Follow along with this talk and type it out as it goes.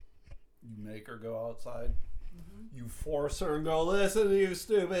You make her go outside. You force her and go, listen, you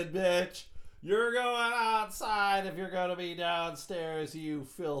stupid bitch. You're going outside if you're going to be downstairs, you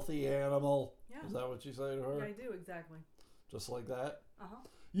filthy animal. Yeah. Is that what you say to her? Yeah, I do, exactly. Just like that? Uh-huh.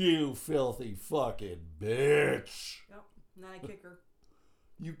 You filthy fucking bitch. Yep. And then I kick her.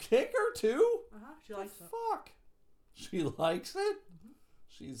 You kick her too? Uh-huh. She likes it. Fuck. She likes it?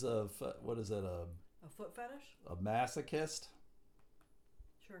 She's a, what is it, A foot fetish? a masochist?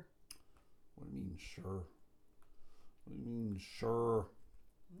 Sure. What do you mean, sure? What do you mean, sure?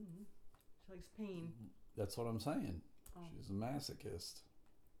 Mm-hmm. She likes pain. That's what I'm saying. Oh. She's a masochist.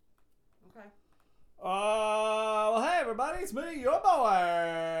 Okay. Well, hey everybody, it's me, your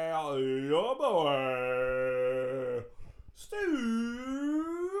boy,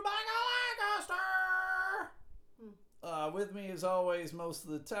 Stu Lancaster. With me as always most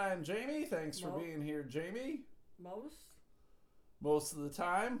of the time, Jamie. Thanks for being here, Jamie. Most of the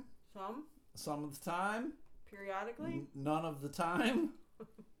time. Some of the time. Periodically. None of the time.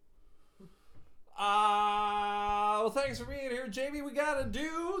 Well, thanks for being here, Jamie. We got to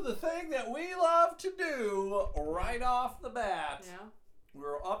do the thing that we love to do right off the bat. Yeah.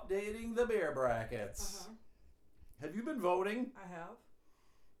 We're updating the beer brackets. Uh-huh. Have you been voting? I have.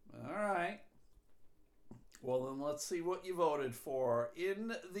 All right. Well, then let's see what you voted for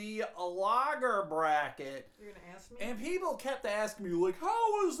in the lager bracket. You're going to ask me? And people kept asking me, like,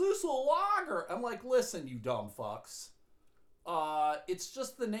 how is this a lager? I'm like, listen, you dumb fucks. It's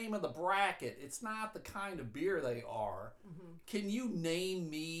just the name of the bracket. It's not the kind of beer they are. Mm-hmm. Can you name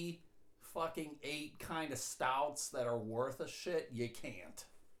me fucking 8 kind of stouts that are worth a shit? You can't.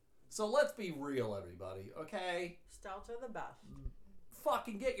 So let's be real, everybody, okay? Stouts are the best.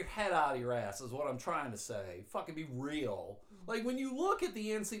 Fucking get your head out of your ass is what I'm trying to say. Fucking be real. Like, when you look at the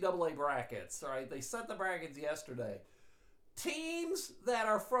NCAA brackets, right, they set the brackets yesterday. Teams that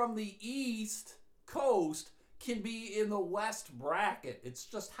are from the East Coast can be in the West bracket. It's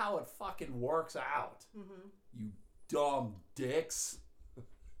just how it fucking works out. Mm-hmm. You dumb dicks.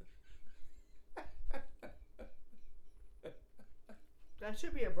 That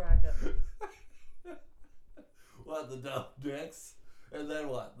should be a bracket. What, the dumb dicks? And then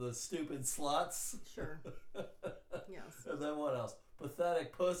what? The stupid sluts? Sure. Yes. And then what else?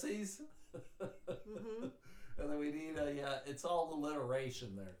 Pathetic pussies? Mm-hmm. And then we need it's all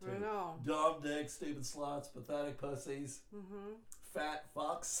alliteration there, too. I know. Dumb dicks, stupid sluts, pathetic pussies, Mm-hmm. fat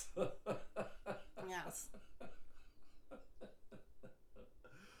fucks. Yes.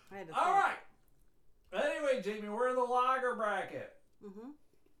 I had to All think. right. Anyway, Jamie, we're in the lager bracket. Mm-hmm.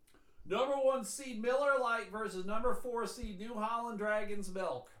 Number 1 seed Miller Lite versus number 4 seed New Holland Dragon's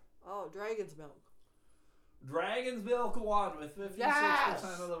Milk. Oh, Dragon's Milk. Dragon's Milk won with 56% Yes!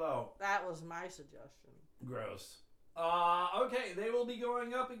 of the vote. That was my suggestion. Gross. Okay, they will be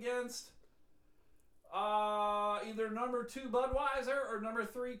going up against either number 2 Budweiser or number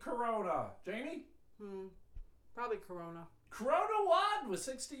 3 Corona. Jamie? Probably Corona. Corona won with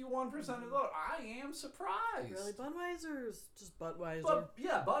 61% of the vote. I am surprised. Really? Budweiser's just Budweiser. But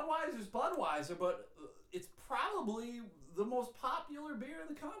yeah, Budweiser's Budweiser, but it's probably the most popular beer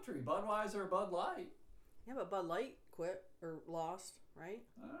in the country. Budweiser or Bud Light. Yeah, but Bud Light quit or lost, right?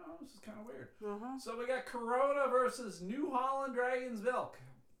 I don't know, this is kind of weird. Uh-huh. So we got Corona versus New Holland Dragon's Milk.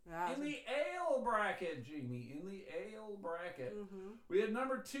 Yeah, In the ale bracket, Jamie, in the ale bracket, Mm-hmm. we had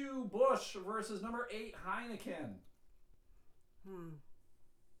number 2 Busch versus number 8 Heineken.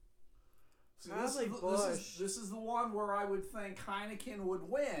 See, this is the one where I would think Heineken would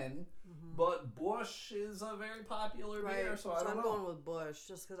win, but Busch is a very popular beer, so I don't know. I'm going with Busch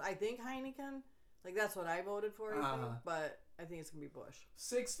just because I think Heineken, like that's what I voted for, I think, but I think it's going to be Busch.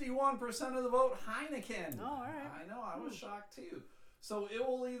 61% of the vote, Heineken. Oh, all right. I know, I was shocked too. So it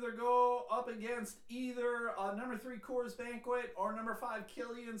will either go up against either number 3 Coors Banquet or number 5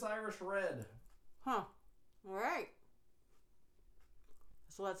 Killian's Irish Red. Huh. All right.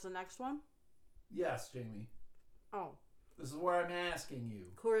 So that's the next one? Yes, Jamie. Oh. This is where I'm asking you.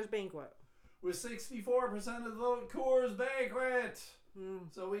 Coors Banquet. With 64% of the vote, Coors Banquet. Mm.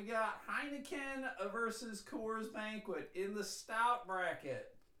 So we got Heineken versus Coors Banquet in the stout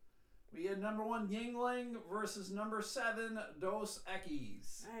bracket. We had number 1 Yingling versus number 7 Dos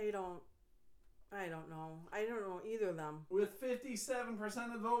Equis. I don't know. I don't know either of them. With 57% of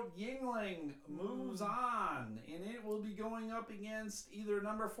the vote, Yingling moves on. And it will be going up against either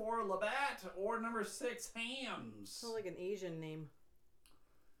number 4 Labatt or number 6 Hams. Sounds like an Asian name.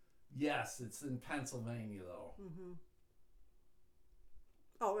 Yes, it's in Pennsylvania though. Mm-hmm.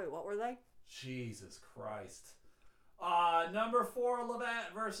 Oh, wait, what were they? Jesus Christ. Number 4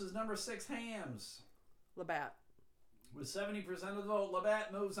 Labatt versus number 6 Hams. Labatt. With 70% of the vote,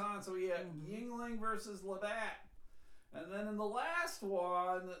 Labatt moves on. So we have Yingling versus Labatt. And then in the last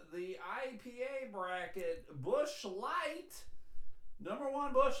one, the IPA bracket, Busch Light. Number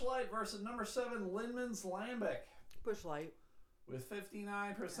 1, Busch Light versus number 7, Lindman's Lambic. Busch Light. With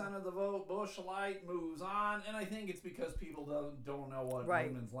 59% of the vote, Busch Light moves on. And I think it's because people don't know what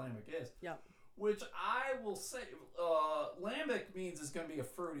Lindman's Lambic is. Yeah. Which I will say, Lambic means it's going to be a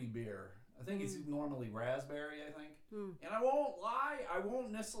fruity beer. I think it's normally raspberry, I think. And I won't lie, I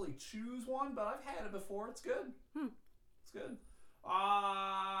won't necessarily choose one, but I've had it before. It's good. It's good.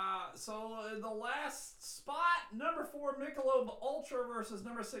 So in the last spot, number 4, Michelob Ultra versus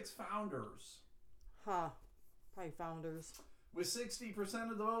number 6, Founders. Probably Founders. With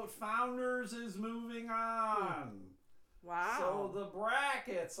 60% of the vote, Founders is moving on. Wow. So the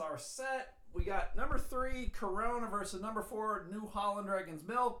brackets are set. We got number 3, Corona versus number 4, New Holland Dragon's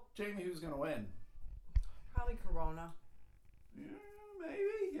Milk. Jamie, who's going to win? Probably Corona. Yeah,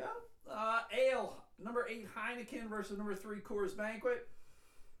 maybe, yeah. Ale, number 8, Heineken versus number 3, Coors Banquet.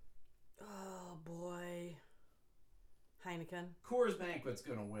 Oh, boy. Heineken. Coors Banquet's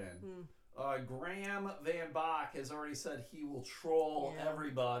going to win. Graham Van Bach has already said he will troll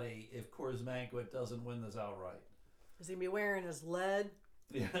everybody if Coors Banquet doesn't win this outright. Is he going to be wearing his lead?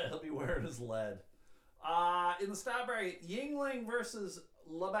 Yeah, he'll be wearing his lead. In the stop bracket, Yingling versus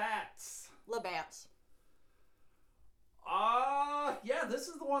Labatt's. Labatt's. Yeah, this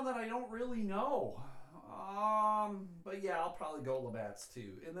is the one that I don't really know. But yeah, I'll probably go Labatt's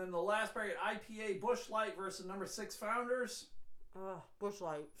too. And then the last bracket, IPA Busch Light versus number 6, Founders. Busch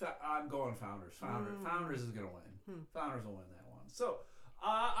Light. I'm going Founders. Founders is going to win. Founders will win that one. So,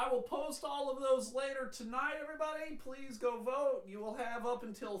 I will post all of those later tonight, everybody. Please go vote. You will have up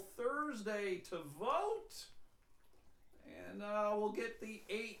until Thursday to vote. And we'll get the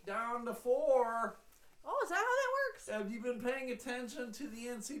 8 down to 4. Oh, is that how that works? Have you been paying attention to the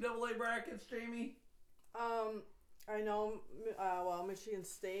NCAA brackets, Jamie? I know, Michigan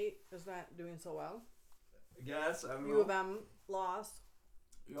State is not doing so well. I guess. I don't know. U of M lost.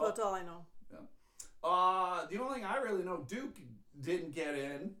 Yep. So that's all I know. Yep. The only thing I really know, Duke didn't get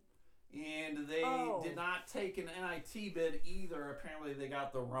in, and they did not take an NIT bid either. Apparently, they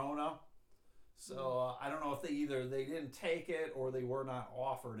got the Rona. So I don't know if they didn't take it or they were not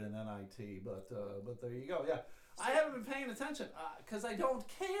offered an NIT. But there you go. Yeah. I haven't been paying attention because I don't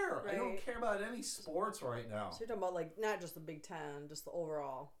care. Right. I don't care about any sports right now. So you're talking about like not just the Big Ten, just the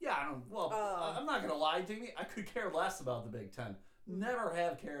overall. Yeah, I don't. Well, I'm not gonna lie, Jamie. I could care less about the Big Ten. Never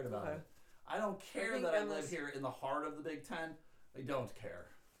have cared about it. I don't care that I live here in the heart of the Big Ten. I don't care.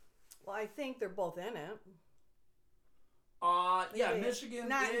 Well, I think they're both in it. Yeah,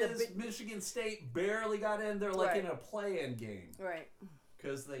 Michigan Michigan State barely got in. They're like in a play-in game. Right.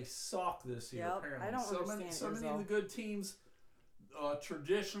 Because they suck this year, apparently. I don't understand so many of the good teams,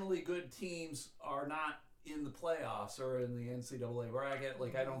 traditionally good teams, are not in the playoffs or in the NCAA bracket.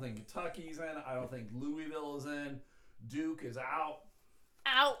 Like, I don't think Kentucky's in. I don't think Louisville is in. Duke is out.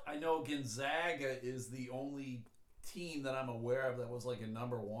 I know Gonzaga is the only team that I'm aware of that was like a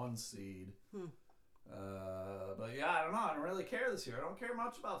number 1 seed. But yeah, I don't know. I don't really care this year. I don't care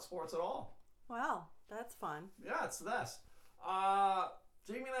much about sports at all. Wow, that's fun. Yeah, it's the best.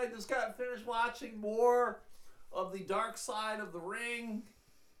 Jamie and I just got finished watching more of the Dark Side of the Ring,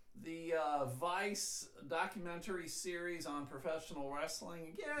 the Vice documentary series on professional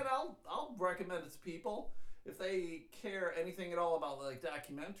wrestling. Again, I'll recommend it to people if they care anything at all about like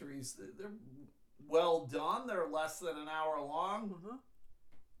documentaries. They're well done. They're less than an hour long.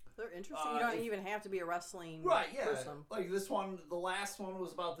 They're interesting. You don't even have to be a wrestling person. Like this one, the last one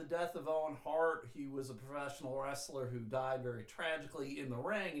was about the death of Owen Hart. He was a professional wrestler who died very tragically in the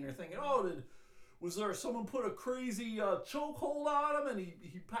ring. And you're thinking, was there someone put a crazy chokehold on him and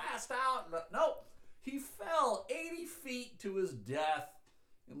he passed out? Nope. He fell 80 feet to his death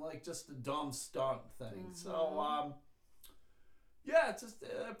in like just a dumb stunt thing. So, yeah, it's just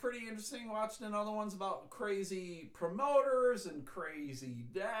pretty interesting. Watching another ones about crazy promoters and crazy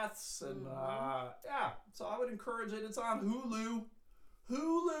deaths, and yeah. So I would encourage it. It's on Hulu.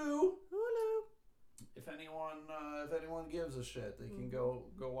 If anyone gives a shit, they can go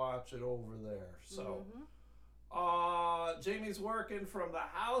watch it over there. So, Jamie's working from the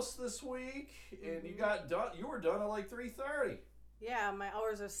house this week, and you got done. You were done at like 3:30. Yeah, my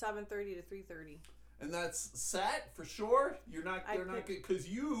hours are 7:30 to 3:30. And that's set for sure. They're not good because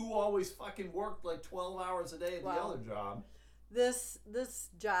you always fucking worked like 12 hours a day at the other job. This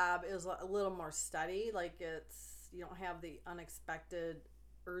job is a little more steady. Like you don't have the unexpected,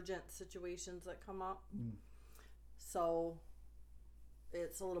 urgent situations that come up. So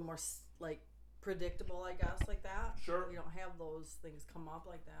it's a little more like predictable, I guess, like that. Sure. You don't have those things come up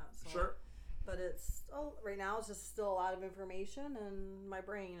like that. So. Sure. But it's right now it's just still a lot of information, and my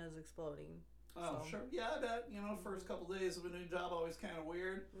brain is exploding. Oh, so. sure. Yeah, I bet. First couple days of a new job always kind of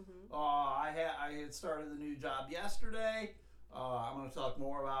weird. Mm-hmm. I had started the new job yesterday. I'm going to talk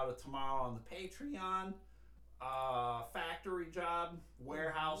more about it tomorrow on the Patreon. Factory job,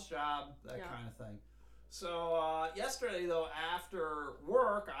 warehouse job, that kind of thing. So yesterday, though, after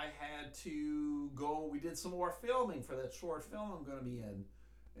work, I had to go. We did some more filming for that short film I'm going to be in.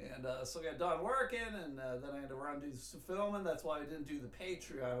 And so I got done working, and then I had to run do some filming. That's why I didn't do the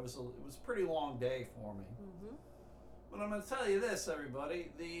Patreon. It was a pretty long day for me. Mm-hmm. But I'm going to tell you this,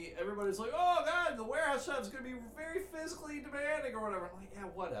 everybody. Everybody's like, oh, God, the warehouse job is going to be very physically demanding or whatever. I'm like, yeah,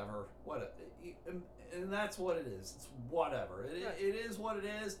 whatever. And that's what it is. It's whatever. It is what it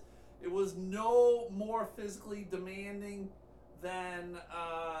is. It was no more physically demanding than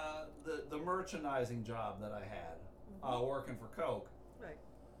the merchandising job that I had working for Coke. Right.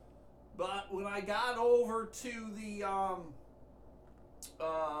 But when I got over to the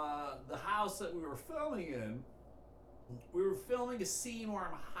house that we were filming in, we were filming a scene where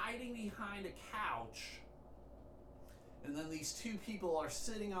I'm hiding behind a couch, and then these two people are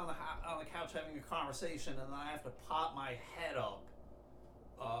sitting on the couch having a conversation, and then I have to pop my head up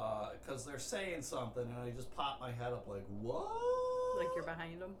because they're saying something, and I just pop my head up like, what? Like you're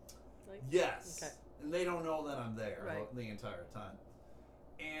behind them? Like? Yes. Okay. And they don't know that I'm there the entire time.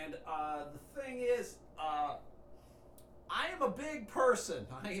 And the thing is, I am a big person.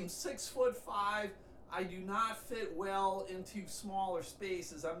 I am 6'5". I do not fit well into smaller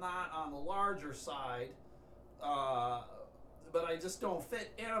spaces. I'm not on the larger side, but I just don't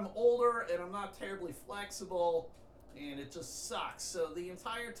fit. And I'm older, and I'm not terribly flexible, and it just sucks. So the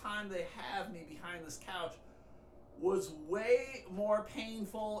entire time they have me behind this couch was way more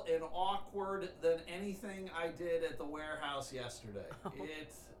painful and awkward than anything I did at the warehouse yesterday.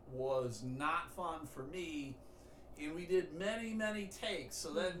 It was not fun for me, and we did many, many takes,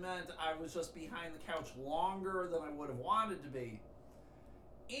 so that meant I was just behind the couch longer than I would have wanted to be.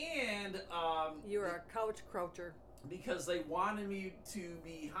 And you were a couch croucher. Because they wanted me to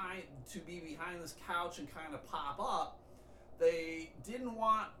be behind this couch and kind of pop up. They didn't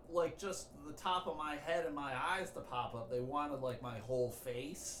want like just the top of my head and my eyes to pop up. They wanted like my whole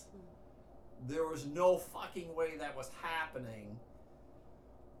face. There was no fucking way that was happening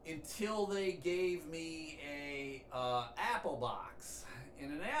until they gave me a Apple box.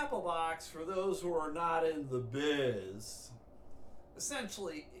 And an Apple box, for those who are not in the biz,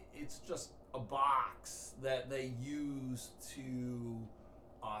 essentially it's just a box that they use to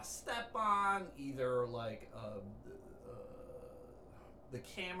step on, either like the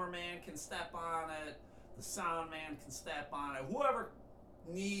cameraman can step on it, the sound man can step on it, whoever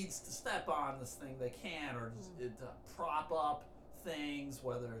needs to step on this thing they can, or prop up things,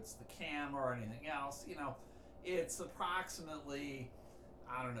 whether it's the camera or anything else. It's approximately,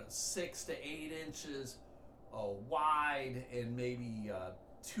 6 to 8 inches wide and maybe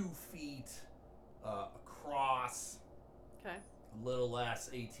 2 feet across. Okay. A little less,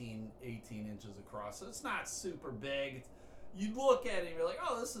 18 inches across. So it's not super big. You look at it and you're like,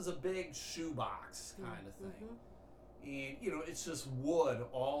 oh, this is a big shoebox kind of thing. Mm-hmm. And, it's just wood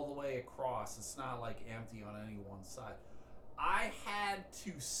all the way across. It's not like empty on any one side. I had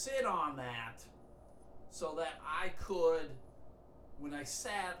to sit on that so that I could, when I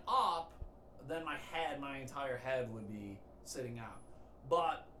sat up, then my entire head would be sitting out.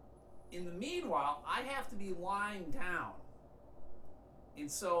 But in the meanwhile, I have to be lying down. And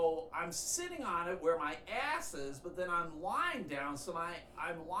so I'm sitting on it where my ass is, but then I'm lying down, so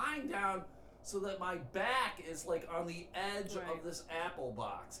I'm lying down so that my back is like on the edge of this Apple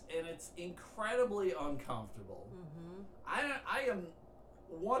box, and it's incredibly uncomfortable. Mm-hmm. I am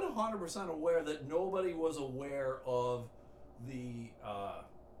 100% aware that nobody was aware of the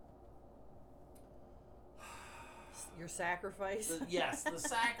your sacrifice. The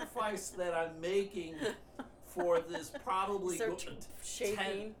sacrifice that I'm making for this probably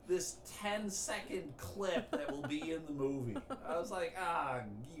shaking. This 10-second clip that will be in the movie. I was like,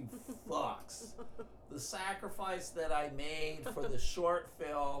 you fucks. The sacrifice that I made for the short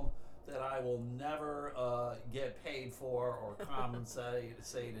film that I will never get paid for or compensated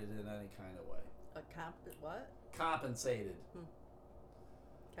in any kind of way. What? Compensated.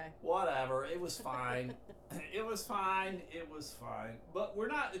 Okay. Whatever. It was fine. It was fine. But we're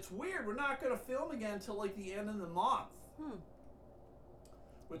not. It's weird. We're not going to film again until like the end of the month.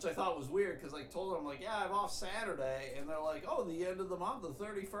 Which I thought was weird because I told them, like, yeah, I'm off Saturday, and they're like, oh, the end of the month, the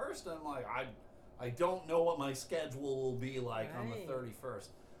 31st. And I'm like, I don't know what my schedule will be like on the 31st.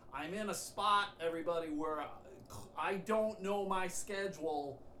 I'm in a spot, everybody, where I don't know my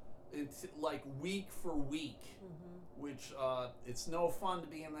schedule. It's like week for week, which it's no fun to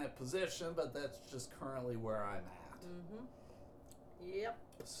be in that position, but that's just currently where I'm at. Yep.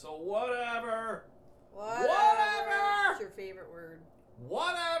 So whatever. What's your favorite word?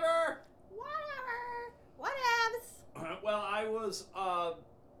 Whatever. Whatevs. Well,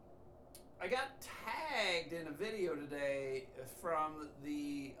 I got tagged in a video today from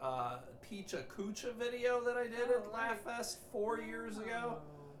the Pecha Kucha video that I did at Laugh Fest 4 years ago.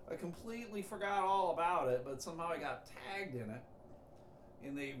 I completely forgot all about it, but somehow I got tagged in it.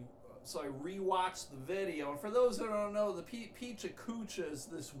 And so I rewatched the video. And for those who don't know, the Pecha Kucha is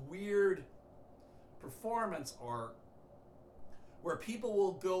this weird performance art where people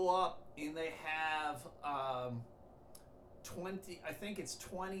will go up and they have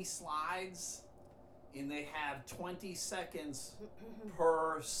 20 slides, and they have 20 seconds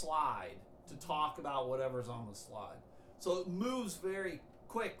per slide to talk about whatever's on the slide. So it moves very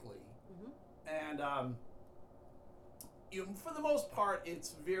quickly. And for the most part,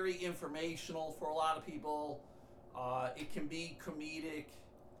 it's very informational for a lot of people. It can be comedic,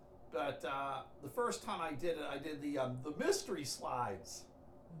 but the first time I did it, I did the mystery slides,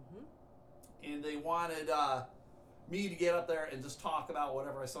 and they wanted me to get up there and just talk about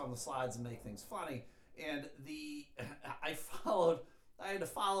whatever I saw on the slides and make things funny. And I had to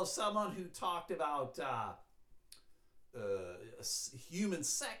follow someone who talked about human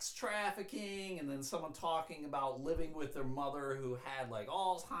sex trafficking, and then someone talking about living with their mother who had like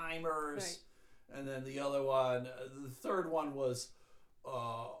Alzheimer's, and then the third one was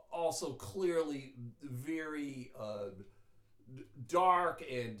also clearly very dark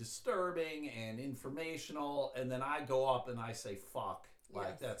and disturbing and informational, and then I go up and I say fuck.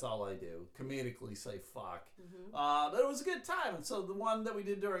 Like, that's all I do. Comedically say fuck. But it was a good time. And so the one that we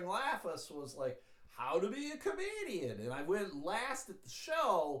did during Laugh Us was like, how to be a comedian. And I went last at the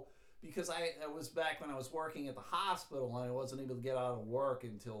show because I was back when I was working at the hospital, and I wasn't able to get out of work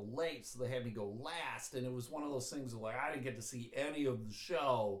until late, so they had me go last. And it was one of those things where like I didn't get to see any of the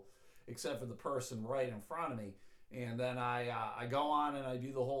show except for the person right in front of me. And then I go on and I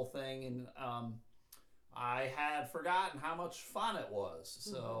do the whole thing, and I had forgotten how much fun it was.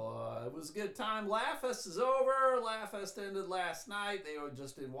 So it was a good time. Laugh Fest is over. Laugh Fest ended last night. They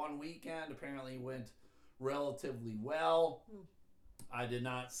just did one weekend. Apparently it went relatively well. I did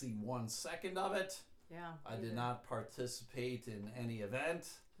not see 1 second of it. Yeah. I did not participate in any event.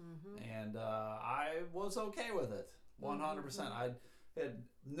 And I was okay with it. 100%. I had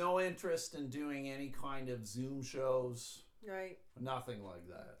no interest in doing any kind of Zoom shows. Right. Nothing like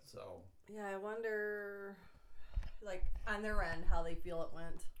that. So yeah, I wonder, like, on their end, how they feel it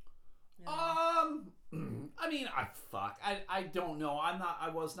went. You know? I mean, I don't know. I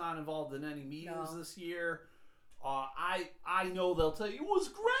was not involved in any meetings this year. I know they'll tell you it was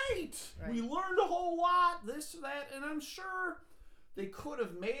great. Right. We learned a whole lot, this or that, and I'm sure they could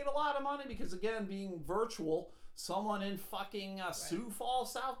have made a lot of money because, again, being virtual, someone in fucking Sioux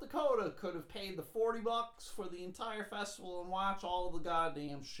Falls, South Dakota could have paid the $40 for the entire festival and watch all of the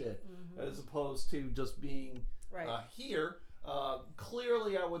goddamn shit, as opposed to just being here.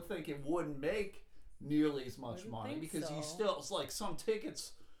 Clearly, I would think it wouldn't make nearly as much money because you still, it's like some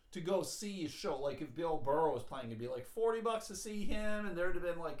tickets to go see a show. Like if Bill Burr was playing, it'd be like $40 to see him, and there'd have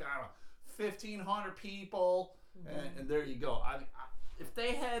been like, I don't know, 1,500 people, and there you go. If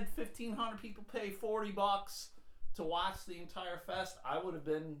they had 1,500 people pay $40 to watch the entire fest, I would have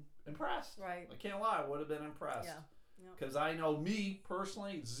been impressed. Right. I can't lie, I would have been impressed. Yeah. Because I know me,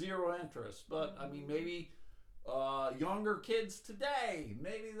 personally, zero interest. But, I mean, maybe younger kids today,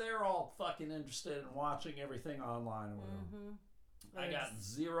 maybe they're all fucking interested in watching everything online or whatever. I got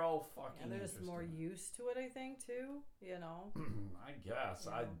zero fucking they're interest. just more used to it, I think, too. You know? I guess.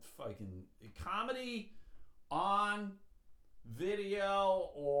 I'd fucking... Comedy on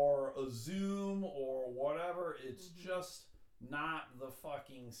video or a Zoom or whatever, it's just not the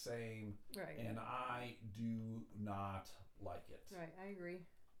fucking same. Right. And I do not like it. Right, I agree.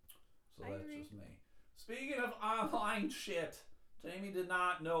 So that's just me. Speaking of online shit, Jamie did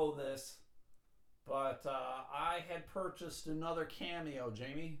not know this, but I had purchased another Cameo,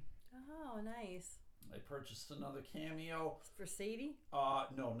 Jamie. Oh, nice. I purchased another Cameo. For Sadie?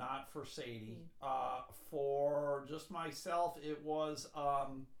 No, not for Sadie. For just myself, it was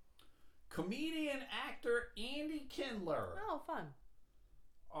comedian actor Andy Kindler. Oh, fun.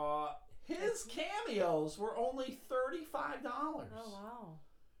 His cameos were only $35. Oh, wow.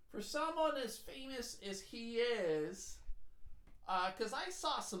 For someone as famous as he is, Because I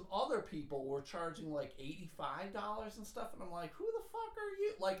saw some other people were charging like $85 and stuff, and I'm like, who the fuck are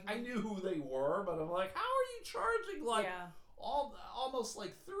you? Like, I knew who they were, but I'm like, how are you charging like almost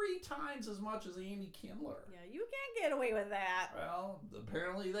like 3 times as much as Andy Kindler? Yeah, you can't get away with that. Well,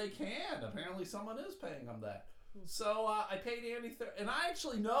 apparently they can. Apparently someone is paying them that. So I paid Andy, and I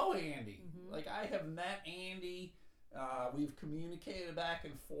actually know Andy. Like, I have met Andy. We've communicated back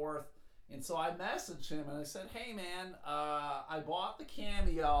and forth. And so I messaged him and I said, hey man, I bought the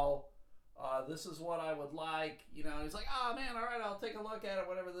Cameo. This is what I would like. You know, he's like, oh man, all right, I'll take a look at it,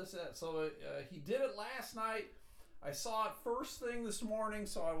 whatever this is. So he did it last night. I saw it first thing this morning,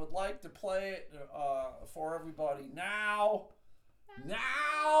 so I would like to play it for everybody now.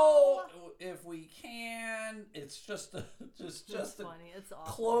 Now, if we can, it's just a funny. It's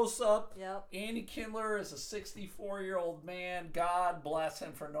awesome. Close up. Yep. Andy Kindler is a 64-year-old man. God bless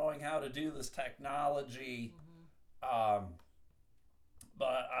him for knowing how to do this technology. But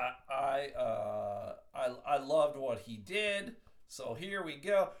I loved what he did. So here we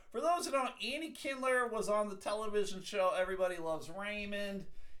go. For those who don't know, Andy Kindler was on the television show Everybody Loves Raymond.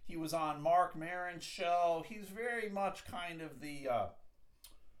 He was on Marc Maron's show. He's very much kind of the,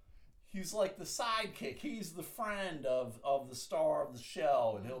 he's like the sidekick. He's the friend of the star of the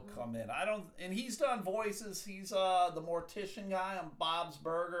show, and he'll come in. And he's done voices. He's the mortician guy on Bob's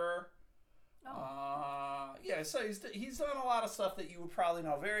Burger. Yeah, so he's done a lot of stuff that you would probably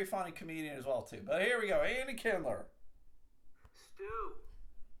know. Very funny comedian as well, too. But here we go, Andy Kindler. Stu,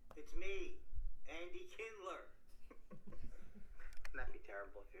 it's me, Andy Kindler. That'd be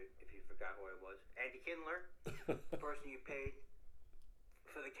terrible if you forgot who I was. Andy Kindler, the person you paid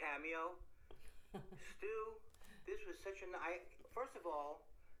for the cameo. Stu, this was such an... First of all,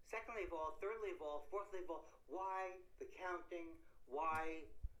 secondly of all, thirdly of all, fourthly of all, why the counting? Why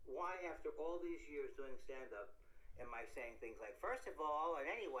after all these years doing stand-up am I saying things like, first of all, and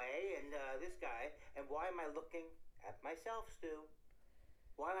anyway, and this guy, and why am I looking at myself, Stu?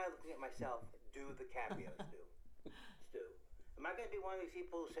 Why am I looking at myself? Do the cameo, Stu. Stu. Am I going to be one of these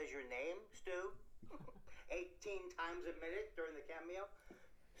people who says your name, Stu? 18 times a minute during the cameo?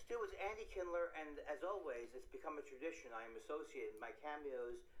 Stu is Andy Kindler, and as always, it's become a tradition. I am associated. My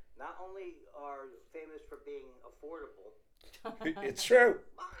cameos not only are famous for being affordable. It's true.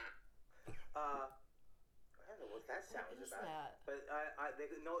 I don't know what that sound is about. That? But they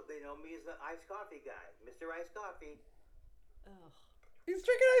know me as the iced coffee guy, Mr. Iced Coffee. Ugh. He's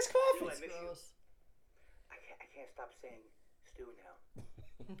drinking iced coffee. Stu, I miss you. I can't stop saying Stu now.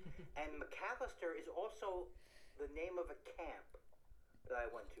 And McAllister is also the name of a camp that I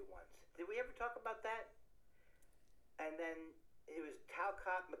went to once. Did we ever talk about that? And then it was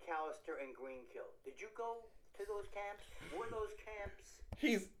Talcott, McAllister, and Greenkill. Did you go to those camps? Were those camps?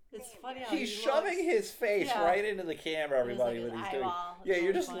 It's funny how he's shoving his face right into the camera, everybody, when he's doing. Yeah,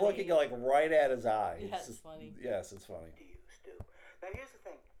 you're just looking like right at his eye. Yeah, it's funny. Yes, it's funny. To you, Stu. Now here's the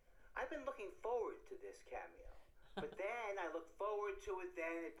thing. I've been looking forward to this cameo. But then I look forward to it.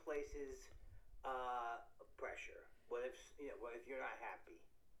 Then it places pressure. What if you're not happy?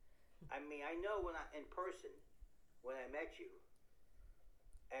 I mean, I know when in person when I met you,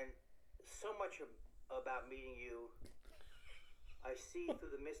 and so much about meeting you, I see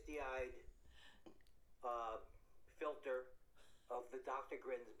through the misty-eyed filter of the Dr.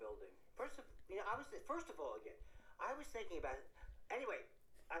 Grins building. First of all, I was thinking about it. Anyway,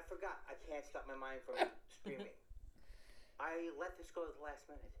 I forgot. I can't stop my mind from screaming. I let this go to the last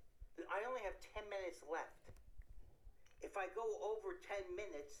minute. I only have 10 minutes left. If I go over 10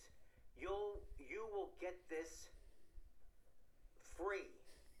 minutes, you will get this free.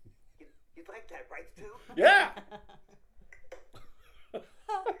 You'd like that, right, Stu? Yeah.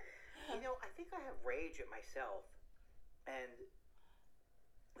 I think I have rage at myself, and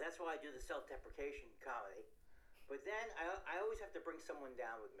that's why I do the self-deprecation comedy. But then I always have to bring someone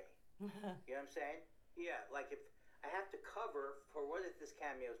down with me. You know what I'm saying? Yeah, like if I have to cover for what if this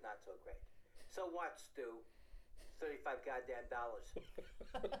cameo is not so great. So what, Stu? $35 goddamn dollars.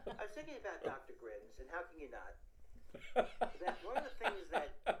 I was thinking about Dr. Grins, and how can you not? That one of the things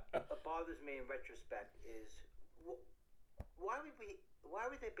that bothers me in retrospect is why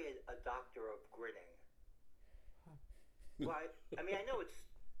would there be a doctor of grinning? Why? I mean, I know it's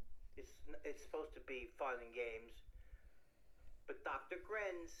supposed to be fun and games, but Dr.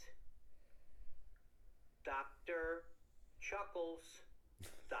 Grins, Dr. Chuckles,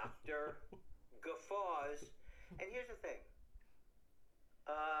 Dr. Guffaws, and here's the thing.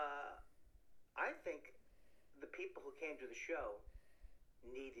 I think the people who came to the show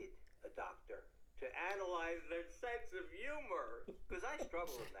needed a doctor to analyze their sense of humor, because I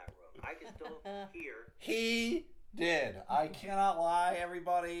struggle in that room. I can still hear. He Did. I cannot lie,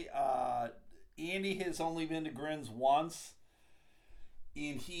 everybody. Andy has only been to Grins once,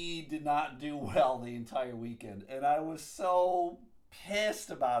 and he did not do well the entire weekend. And I was so pissed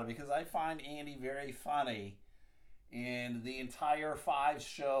about it because I find Andy very funny. And the entire 5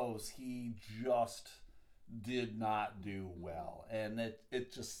 shows, he just did not do well. And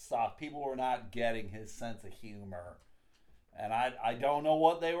it just sucked. People were not getting his sense of humor. And I don't know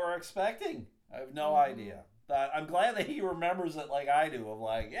what they were expecting. I have no idea. But I'm glad that he remembers it like I do. Of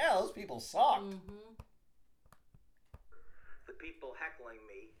like, yeah, those people sucked. The people heckling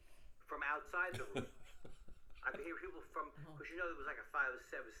me from outside the room. I could hear people from, because you know there was like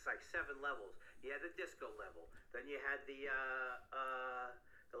like 7 levels. You had the disco level, then you had the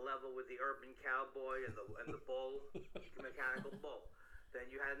level with the urban cowboy and the bull, the mechanical bull. Then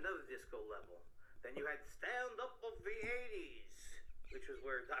you had another disco level. Then you had Stand Up of the 80s, which was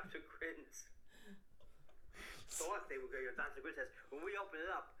where Dr. Grins thought they were going to. Dr. Grins says, when we open it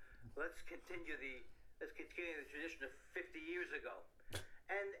up, let's continue the tradition of 50 years ago.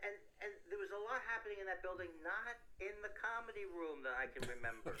 And there was a lot happening in that building, not in the comedy room that I can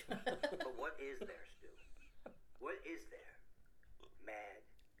remember. But what is there, Stu? What is there?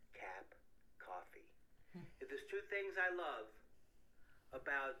 Madcap Coffee. If there's 2 things I love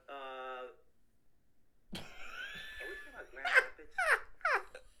about, are we talking about Grand Rapids?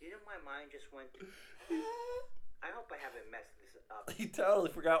 You know, my mind just went to, I hope I haven't messed this up. He totally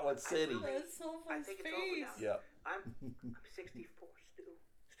forgot what city. That's so I think it's over now. Yeah. I'm 64, Stu.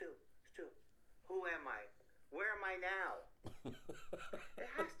 Who am I? Where am I now? It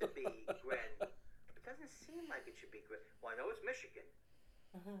has to be Gren. It doesn't seem like it should be Gren. Well, I know it's Michigan.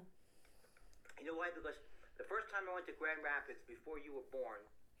 You know why? Because the first time I went to Grand Rapids before you were born,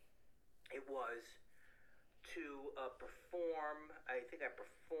 it was to perform. I think I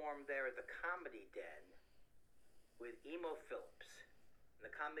performed there at the Comedy Den with Emo Phillips. And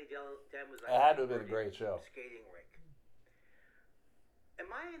the Comedy Den was like That had to have been a great show. Skating rink.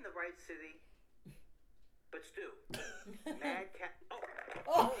 Am I in the right city? But Stu, Madcap.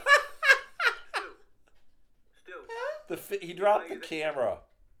 Oh. Stu. He dropped the camera.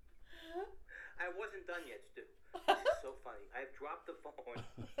 I wasn't done yet, Stu. This is so funny. I've dropped the phone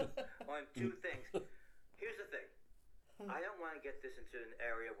on 2 things. Here's the thing. I don't want to get this into an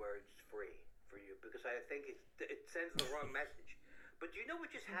area where it's free for you because I think it sends the wrong message. But do you know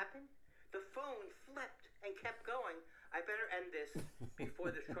what just happened? The phone flipped and kept going. I better end this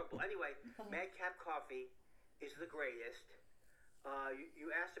before there's trouble. Anyway, Madcap Coffee is the greatest.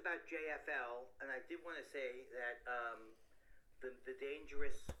 You asked about JFL, and I did want to say that the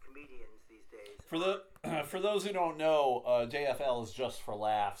dangerous comedians these days. For those who don't know, JFL is Just for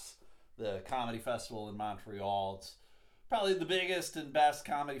Laughs, the comedy festival in Montreal. It's probably the biggest and best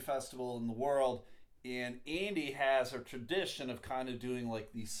comedy festival in the world. And Andy has a tradition of kind of doing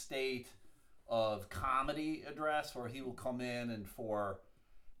like the state of comedy address where he will come in and for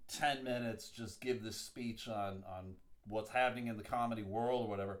 10 minutes just give this speech on what's happening in the comedy world or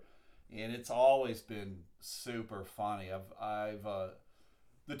whatever. And it's always been super funny. I've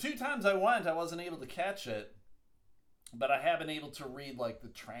the 2 times I went, I wasn't able to catch it, but I have been able to read like the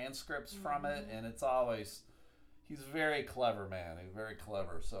transcripts from it, and it's always, he's a very clever man. He's very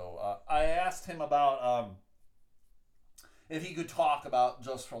clever. So I asked him about if he could talk about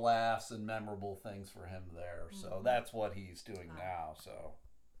Just for Laughs and memorable things for him there. So that's what he's doing now. So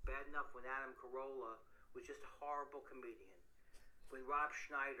bad enough when Adam Carolla was just a horrible comedian. When Rob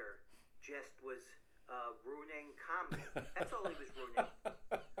Schneider just was ruining comedy. That's all he was ruining.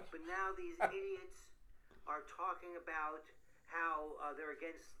 But now these idiots are talking about how they're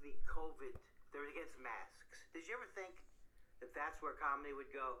against the COVID. They're against masks. Did you ever think that that's where comedy would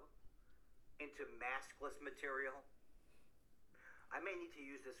go? Into maskless material? I may need to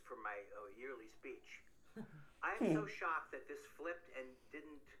use this for my yearly speech. I am so shocked that this flipped and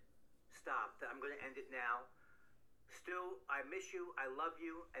didn't stop that I'm going to end it now. Stu, I miss you, I love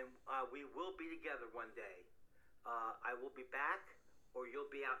you, and we will be together one day. I will be back, or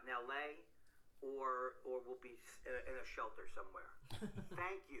you'll be out in LA, or we'll be in a shelter somewhere.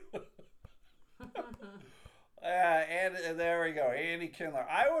 Thank you. And there we go, Andy Kindler.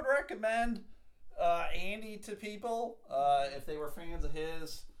 I would recommend Andy to people if they were fans of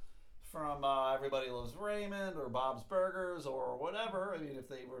his from Everybody Loves Raymond or Bob's Burgers or whatever. I mean, if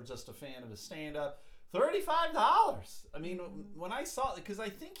they were just a fan of his stand-up. $35. I mean, when I saw it, because I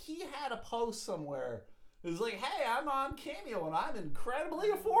think he had a post somewhere. It was like, hey, I'm on Cameo and I'm incredibly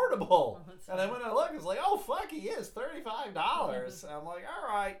affordable. And then when I look, it's like, oh, fuck, he is $35. And I'm like, all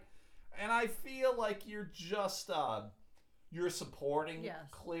right. And I feel like you're just, you're supporting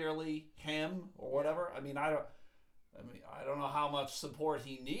clearly him or whatever. I mean, I mean, I don't know how much support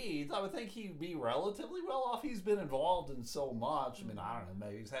he needs. I would think he'd be relatively well off. He's been involved in so much. I mean, I don't know.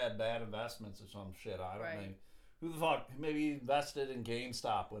 Maybe he's had bad investments or some shit. I don't know. Who the fuck? Maybe he invested in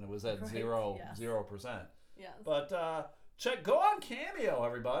GameStop when it was at 0%. Yes. But go on Cameo,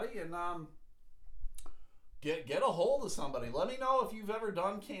 everybody, and get a hold of somebody. Let me know if you've ever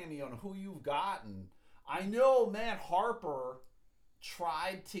done Cameo and who you've gotten. I know Matt Harper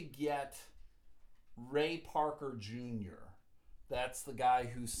tried to get Ray Parker Jr. That's the guy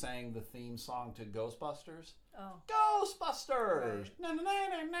who sang the theme song to Ghostbusters. Oh. Ghostbusters! Right. Na, na, na,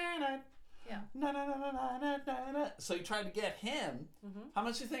 na, na, na. Yeah. Na, na, na, na, na, na, na. So he tried to get him. Mm-hmm. How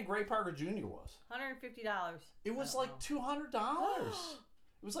much do you think Ray Parker Jr. was? $150. It was like $200.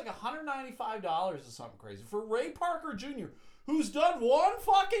 It was like $195 or something crazy for Ray Parker Jr., who's done one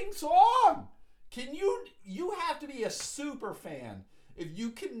fucking song. You have to be a super fan if you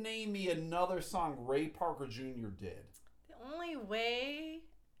can name me another song Ray Parker Jr. did. The only way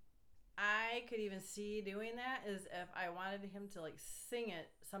I could even see doing that is if I wanted him to like sing it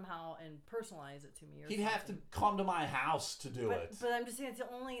somehow and personalize it to me. He'd have to come to my house to do it. But I'm just saying it's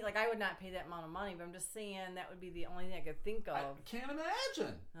the only, like, I would not pay that amount of money, but I'm just saying that would be the only thing I could think of. I can't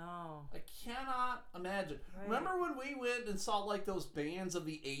imagine. No. I cannot imagine. Right. Remember when we went and saw like those bands of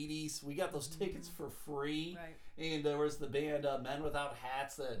the 80s? We got those tickets for free. Right. And there was the band Men Without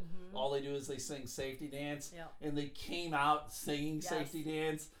Hats that all they do is they sing Safety Dance. Yep. And they came out singing Yes. Safety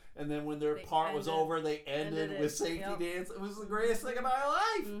Dance. And then when their They part was over, they ended with Safety Yep. Dance. It was the greatest thing of my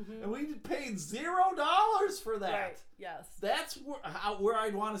life. And we paid $0 for that. Right. Yes. That's where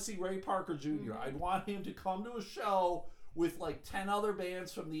I'd want to see Ray Parker junior I'd want him to come to a show with like 10 other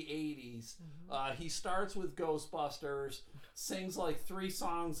bands from the 80s. He starts with Ghostbusters, sings like 3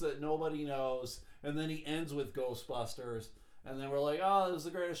 songs that nobody knows, and then he ends with Ghostbusters. And then we're like, oh, this is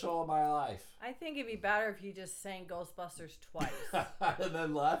the greatest show of my life. I think it'd be better if you just sang Ghostbusters twice. And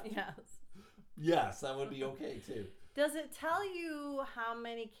then left? Yes. Yes, that would be okay too. Does it tell you how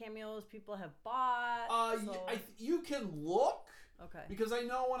many cameos people have bought? You can look. Okay. Because I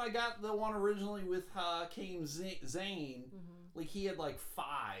know when I got the one originally with Hakeem Zane, like he had like 5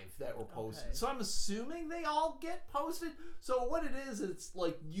 that were posted. Okay. So I'm assuming they all get posted. So what it is, it's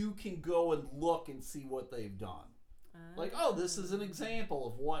like you can go and look and see what they've done. Like, oh, this is an example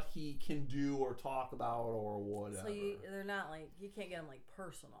of what he can do or talk about or whatever. So they're not like, you can't get them like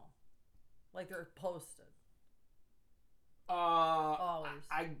personal. Like they're posted. Always.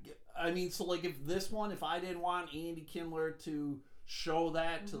 I mean, so like if I didn't want Andy Kindler to show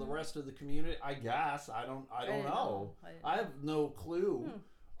that to the rest of the community, I guess I don't know. I have no clue.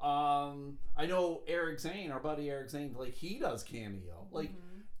 I know Eric Zane, our buddy Eric Zane, like he does Cameo. Like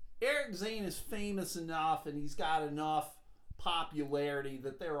Eric Zane is famous enough and he's got enough popularity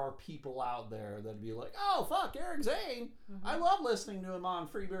that there are people out there that'd be like, oh fuck, Eric Zane, I love listening to him on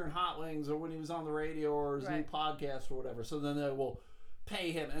Free Beer and Hot Wings or when he was on the radio or his new podcast or whatever. So then they will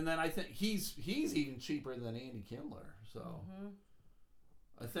pay him, and then I think he's even cheaper than Andy Kindler. So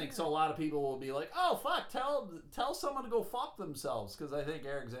I think so. A lot of people will be like, oh fuck, tell someone to go fuck themselves, because I think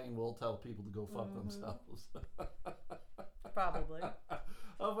Eric Zane will tell people to go fuck themselves. Probably.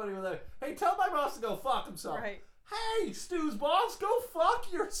 How funny was that? Hey, tell my boss to go fuck himself. Right. Hey, Stu's boss, go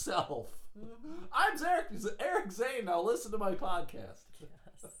fuck yourself. I'm Eric Zane. Now listen to my podcast.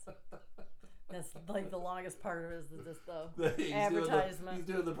 Yes. That's like the longest part of it is just the He's advertisement. He's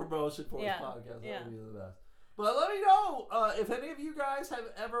doing the promotion for his podcast. Yeah. That would be the best. But let me know if any of you guys have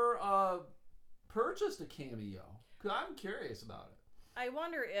ever purchased a Cameo, because I'm curious about it. I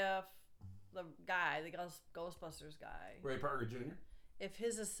wonder if the Ghostbusters guy, Ray Parker Jr.? if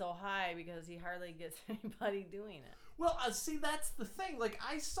his is so high because he hardly gets anybody doing it. Well, see, that's the thing. Like,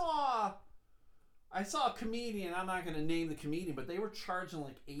 I saw a comedian. I'm not going to name the comedian, but they were charging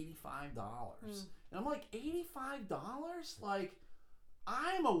like $85. And I'm like, $85? Like,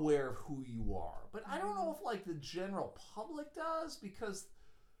 I'm aware of who you are, but I don't know if like the general public does, because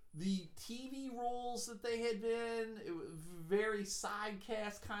the TV roles that they had been, it was very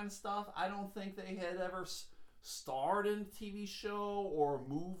sidecast kind of stuff. I don't think they had ever starred in a TV show or a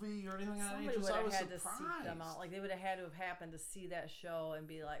movie or anything like that. Somebody would I have was had to surprised. seek them out. Like they would have had to have happened to see that show and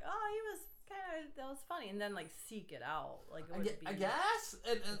be like, "Oh, he was that was funny," and then like seek it out. Like it would be. I guess,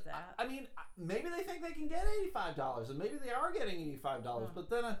 and that. I mean, maybe they think they can get $85, and maybe they are getting $85. But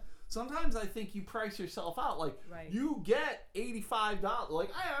then sometimes I think you price yourself out. Like you get $85.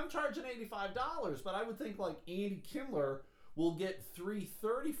 Like I'm charging $85, but I would think like Andy Kindler will get 3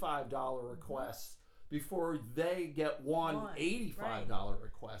 $35 requests before they get one $85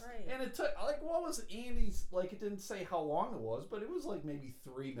 request. Right. And it took, like, what was Andy's, like, it didn't say how long it was, but it was like maybe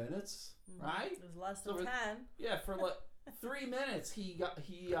 3 minutes, right? It was less than So 10. Yeah, for like 3 minutes, he got us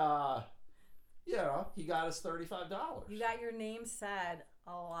 $35. You got your name said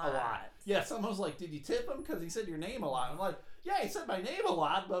a lot. A lot. Yeah, someone was like, did you tip him? Because he said your name a lot. I'm like, yeah, he said my name a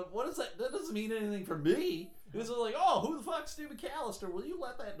lot, but what is that? That doesn't mean anything for me. He was like, oh, who the fuck's Stu McAllister? Will you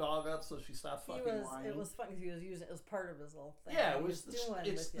let that dog up so she stops fucking whining? It was funny. He was using it was part of his little thing. Yeah, He it's the shtick.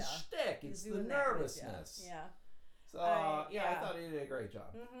 It's the doing that with nervousness. ya. Yeah. So, I thought he did a great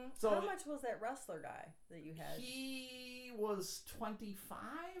job. Mm-hmm. So how much was that wrestler guy that you had? He was 25,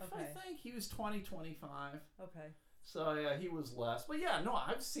 I think. He was 25. Okay. So, yeah, he was less. But, yeah, no,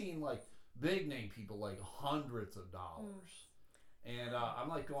 I've seen, like, big name people, like, hundreds of dollars. And I'm,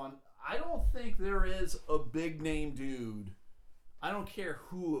 like, going, I don't think there is a big name dude, I don't care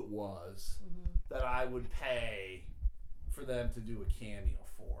who it was, that I would pay for them to do a cameo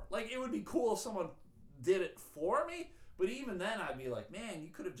for. Like, it would be cool if someone did it for me, but even then I'd be like, man, you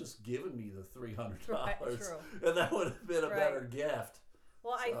could have just given me the $300 Right, true. and that would have been a better gift.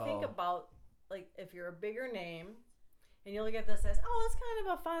 Well, I think about, like, if you're a bigger name and you look at this as, oh, it's kind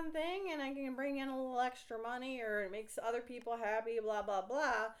of a fun thing and I can bring in a little extra money or it makes other people happy, blah, blah,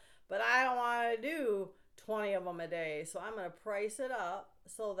 blah, but I don't want to do 20 of them a day, so I'm going to price it up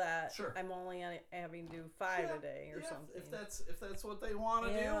so that I'm only having to do 5 a day or something. If that's what they want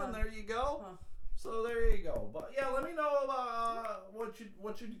to do, and there you go. So there you go. But yeah, let me know about what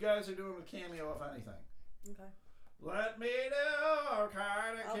you guys are doing with Cameo, if anything. Okay. Let me know.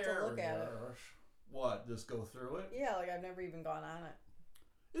 Kind of I'll have to look at it. What? Just go through it? Yeah, like I've never even gone on it.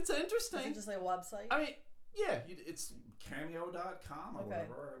 It's interesting. Is it just like a website? I mean, yeah, it's cameo.com or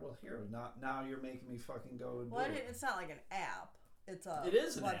whatever. Well, here, now you're making me fucking go and do it. It's not like an app. It's a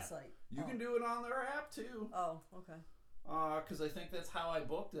website. App. You can do it on their app too. Oh, okay. Because I think that's how I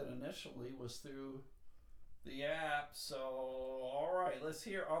booked it initially, was through the app. So, all right, let's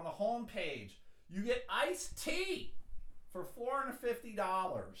hear on the home page. You get iced tea for $450.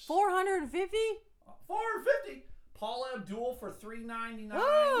 $450? $450. Paul Abdul for $399.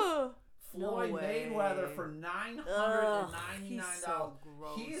 Oh, Floyd Mayweather for $999. He's so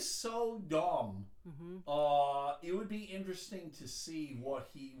gross. He is so dumb. Mm-hmm. It would be interesting to see what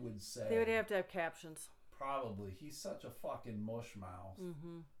he would say. They would have to have captions. Probably. He's such a fucking mush mouth.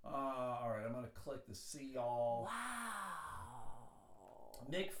 Mm-hmm. All right, I'm going to click the see all. Wow.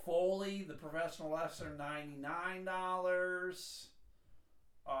 Mick Foley, the professional wrestler, $99.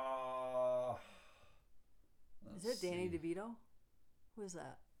 Is it Danny DeVito? Who is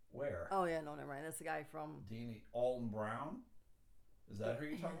that? Where? Oh, yeah, no, never mind. That's the guy from... Danny Alton Brown? Is that who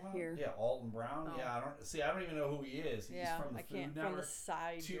you're talking about? Here. Yeah, Alton Brown. Oh. Yeah, I don't even know who he is. He's from the Food Network. From the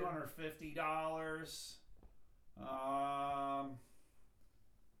side. $250.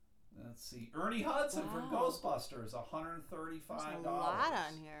 Let's see. Ernie Hudson from Ghostbusters, $135. There's a lot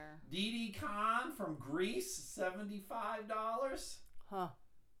on here. Didi Khan from Grease, $75. Huh.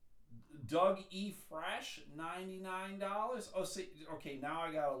 Doug E. Fresh, $99. Oh, see, okay, now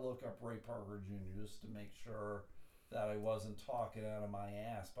I gotta look up Ray Parker Jr. just to make sure that I wasn't talking out of my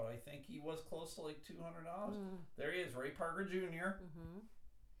ass, but I think he was close to like $200. There he is, Ray Parker Jr.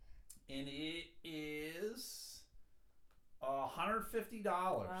 And it is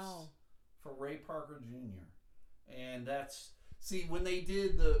 $150 for Ray Parker Jr. And that's, see, when they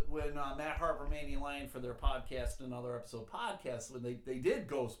did Matt Harper, Mandy Lane for their podcast, Another Episode podcast, when they did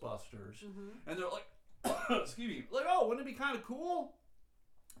Ghostbusters, and they're like, excuse me, like, oh, wouldn't it be kind of cool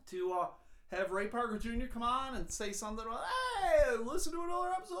to have Ray Parker Jr. come on and say something about, hey, listen to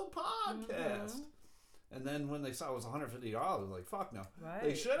Another Episode podcast. And then when they saw it was $150, they're like, fuck no. Right.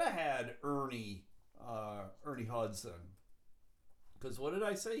 They should have had Ernie Hudson. Because what did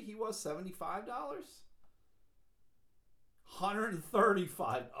I say? He was $75?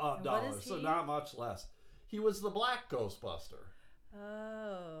 $135, so not much less. He was the Black Ghostbuster.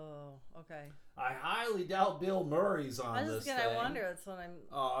 Oh, okay. I highly doubt Bill Murray's on this thing. I wonder. That's what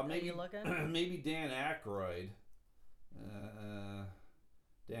I'm. Maybe are you looking? Maybe Dan Aykroyd.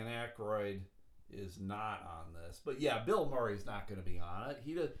 Dan Aykroyd is not on this, but yeah, Bill Murray's not going to be on it.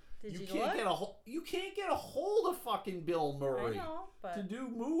 You can't get a hold of fucking Bill Murray to do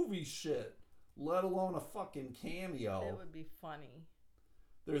movie shit, let alone a fucking cameo. It would be funny.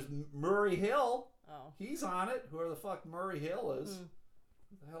 There's Murray Hill. Oh. He's on it. Whoever the fuck Murray Hill is.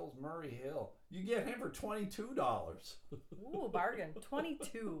 Who the hell's Murray Hill? You get him for $22. Ooh, bargain.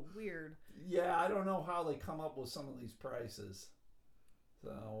 22. Weird. Yeah, I don't know how they come up with some of these prices. So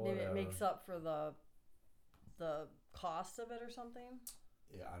maybe it makes up for the cost of it or something.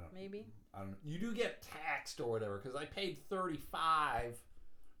 Yeah, I don't. Maybe. I don't. You do get taxed or whatever because I paid $35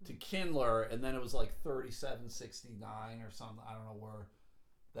 to Kindler, and then it was like $37.69 or something. I don't know where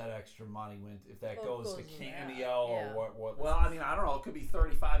that extra money went. If that goes to Cameo or what? Well, I mean, I don't know. It could be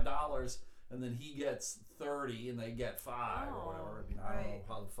 $35, and then he gets 30, and they get 5 or whatever. I mean, I don't know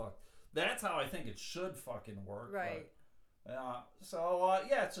how the fuck. That's how I think it should fucking work. Right. But,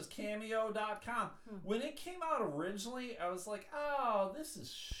 yeah, it's just Cameo.com. When it came out originally, I was like, oh, this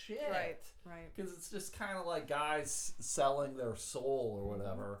is shit. Right. Because it's just kind of like guys selling their soul or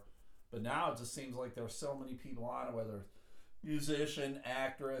whatever. But now it just seems like there's so many people on it, whether musician,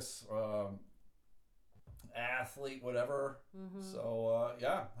 actress, athlete, whatever. So,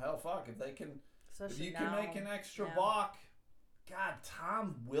 yeah, hell, fuck. If they can, Especially if you can make an extra buck. God,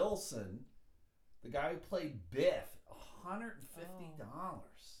 Tom Wilson, the guy who played Biff, $150. Wow.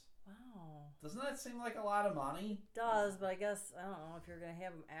 Doesn't that seem like a lot of money? It does, but I guess, I don't know, if you're going to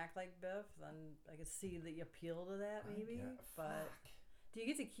have him act like Biff, then I could see the appeal to that, maybe. But do you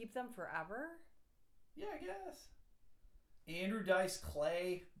get to keep them forever? Yeah, I guess. Andrew Dice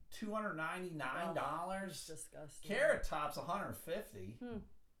Clay, $299. That's disgusting. Carrot Top's $150.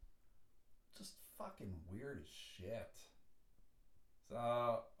 Just fucking weird as shit.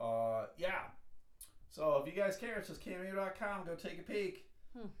 So, yeah. So, if you guys care, it's just Cameo.com. Go take a peek.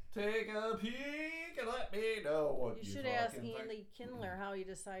 Take a peek and let me know what you should ask Andy Kindler how he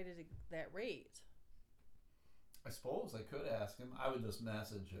decided that rate. I suppose I could ask him. I would just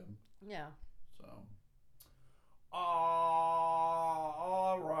message him. Yeah. So,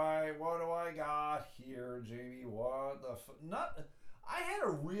 all right. What do I got here, Jamie? What the I had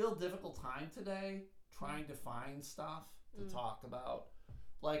a real difficult time today trying to find stuff to talk about.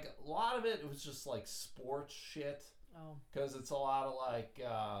 Like, a lot of it was just like sports shit. Oh. Because it's a lot of like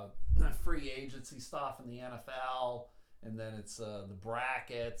free agency stuff in the NFL, and then it's the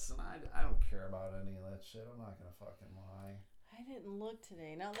brackets, and I don't care about any of that shit. I'm not gonna fucking lie. I didn't look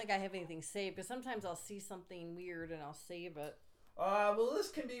today. I don't think I have anything saved, because sometimes I'll see something weird and I'll save it. Well, this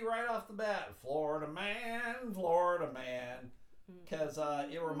can be right off the bat. Florida man. Because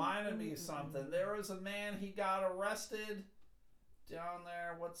it reminded me of something. There was a man, he got arrested down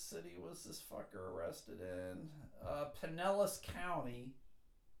there. What city was this fucker arrested in? Pinellas County.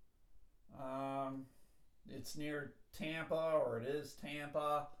 It's near Tampa, or it is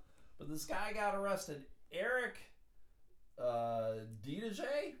Tampa. But this guy got arrested. Eric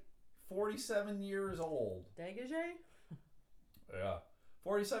Degage, 47 years old. Degage? Yeah.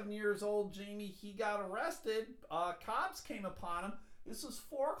 47 years old, Jamie. He got arrested. Cops came upon him. This was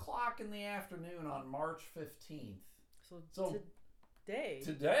 4 o'clock in the afternoon on March 15th. So today.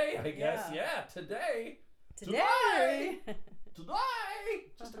 Today, I guess. Yeah, today. Today.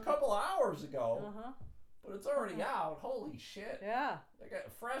 Just a couple hours ago. Uh-huh. But it's already out. Holy shit. Yeah. They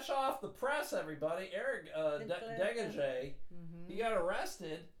got fresh off the press, everybody. Eric Degage, he got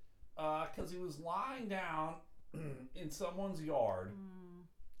arrested because he was lying down in someone's yard.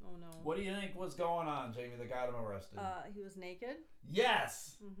 Oh, no. What do you think was going on, Jamie, that got him arrested? He was naked?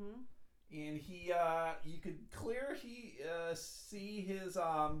 Yes. And he, you could see his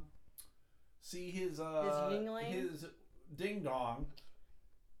yingling? his ding dong.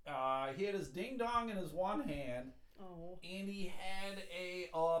 He had his ding dong in his one hand. Oh. And he had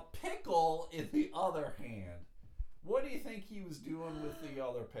a pickle in the other hand. What do you think he was doing with the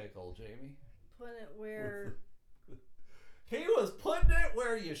other pickle, Jamie? Putting it where... He was putting it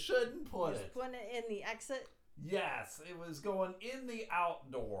where you shouldn't put it. Putting it in the exit? Yes, it was going in the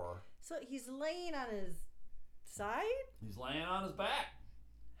outdoor. So he's laying on his side? He's laying on his back.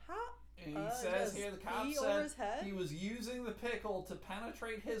 How? And he says here, the cop said he was using the pickle to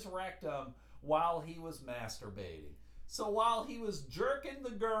penetrate his rectum while he was masturbating. So while he was jerking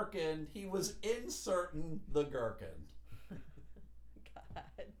the gherkin, he was inserting the gherkin.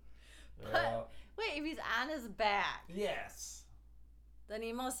 God. Yeah. Wait, if he's on his back. Yes. Then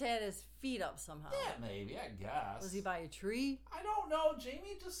he must have had his feet up somehow. Yeah, maybe, I guess. Was he by a tree? I don't know.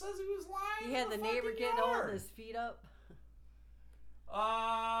 Jamie just says he was lying. He had the neighbor getting holding his feet up.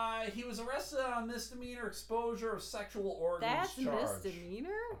 He was arrested on misdemeanor exposure of sexual organs charge. That's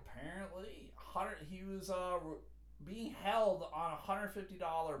misdemeanor? Apparently. He was being held on a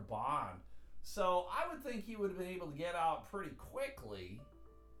 $150 bond. So I would think he would have been able to get out pretty quickly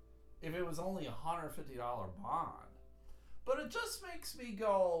if it was only a $150 bond. But it just makes me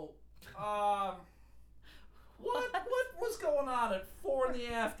go, what was going on at 4 in the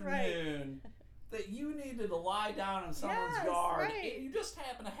afternoon that you needed to lie down in someone's yard and you just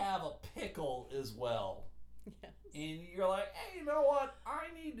happen to have a pickle as well? Yes. And you're like, hey, you know what? I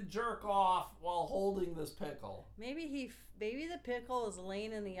need need to jerk off while holding this pickle. Maybe the pickle is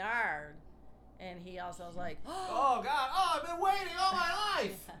laying in the yard, and he also was like, Oh God! Oh, I've been waiting all my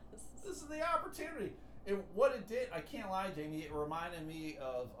life. Yes. This is the opportunity. And what it did, I can't lie, Jamie. It reminded me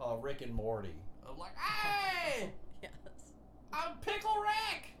of Rick and Morty. I'm like, hey, Yes. I'm Pickle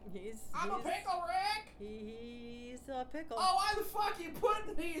Rick. I'm a Pickle Rick. He's a pickle. Oh, why the fuck you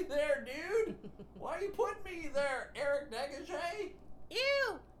putting me there, dude? Why are you putting me there, Eric Negligee?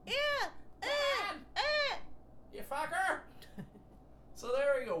 Ew! Yeah! You fucker! So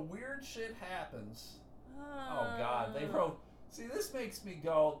there we go. Weird shit happens. Oh God, they wrote. See, this makes me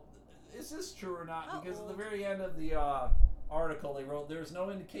go. Is this true or not? Because at the very end of the article, they wrote, "There's no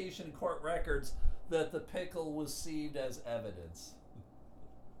indication in court records that the pickle was seized as evidence."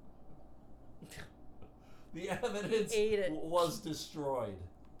 The evidence was destroyed.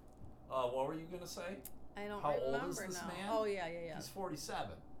 What were you gonna say? I don't How remember old is this now. man? Oh yeah. He's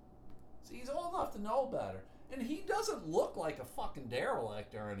 47. See, he's old enough to know better. And he doesn't look like a fucking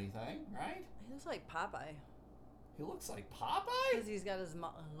derelict or anything, right? He looks like Popeye. He looks like Popeye? Because he's got his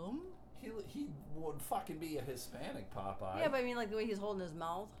mouth. He would fucking be a Hispanic Popeye. Yeah, but I mean, like the way he's holding his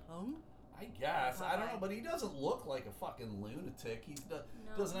mouth. I guess. I don't know, but he doesn't look like a fucking lunatic. He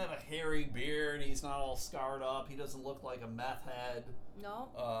doesn't have a hairy beard. He's not all scarred up. He doesn't look like a meth head. No.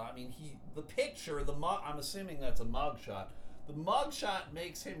 I mean, the picture, I'm assuming that's a mugshot. The mugshot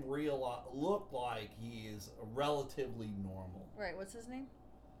makes him look like he is relatively normal. Right, what's his name?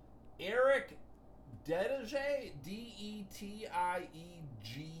 Eric Detiege, Detiege.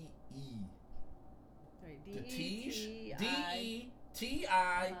 Right, Detiege.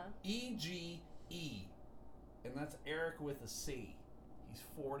 And that's Eric with a C. He's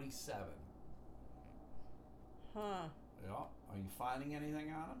 47. Huh. Yeah. Are you finding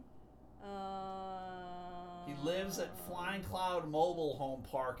anything on him? He lives at Flying Cloud Mobile Home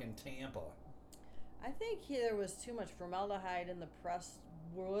Park in Tampa. I think there was too much formaldehyde in the pressed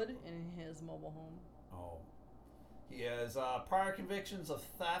wood in his mobile home. Oh. He has prior convictions of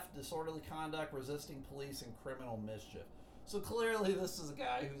theft, disorderly conduct, resisting police, and criminal mischief. So clearly this is a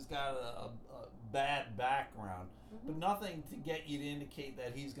guy who's got a bad background, but nothing to get you to indicate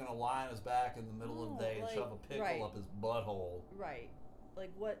that he's going to lie on his back in the middle of the day and shove a pickle up his butthole. Right.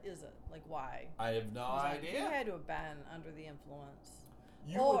 Like, what is it? Like, why? I have no idea. He had to have been under the influence.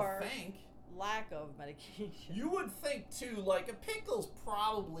 You would think. Lack of medication. You would think, too, like, a pickle's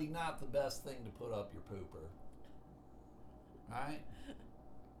probably not the best thing to put up your pooper. Right?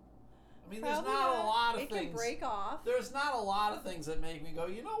 I mean, there's not a lot of things. It can break off. There's not a lot of things that make me go,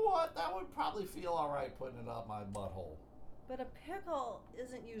 you know what? That would probably feel all right putting it up my butthole. But a pickle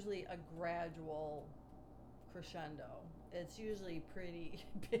isn't usually a gradual crescendo. It's usually pretty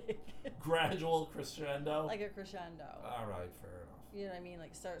big. Gradual crescendo? Like a crescendo. All right, fair enough. You know what I mean?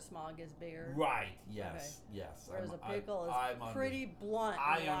 Like start small, gets bigger. Right, yes, yes. Whereas a pickle is pretty blunt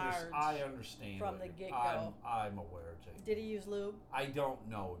and large. I understand. From the get-go. I'm aware, Jamie. Did he use lube? I don't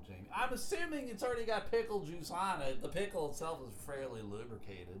know, Jamie. I'm assuming it's already got pickle juice on it. The pickle itself is fairly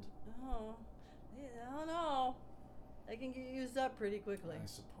lubricated. Oh, I don't know. They can get used up pretty quickly. I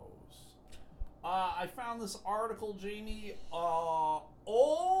suppose. I found this article, Jamie.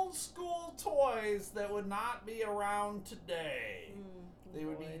 Old school toys that would not be around today. They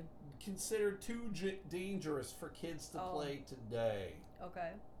would be considered too dangerous for kids to play today.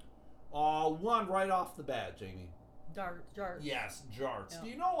 Okay. One right off the bat, Jamie. Jarts. Yes, jarts. Yep. Do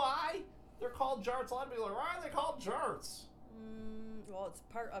you know why they're called jarts? A lot of people are like, why are they called jarts? Well, it's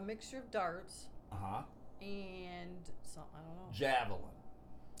a mixture of darts. And something, I don't know. Javelin.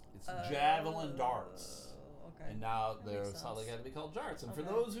 It's javelin darts. Okay. And now that's how they got to be called jarts. And for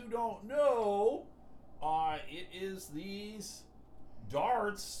those who don't know, it is these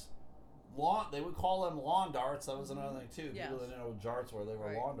darts. They would call them lawn darts. That was another thing too. Yes. People didn't know what jarts were. They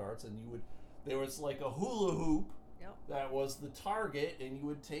were lawn darts, and there was like a hula hoop. Yep. That was the target, and you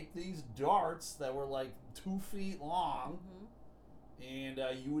would take these darts that were like 2 feet long, and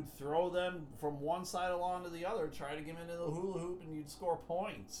you would throw them from one side along to the other, try to get them into the hula hoop, and you'd score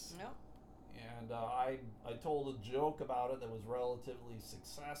points. Yep. And I told a joke about it that was relatively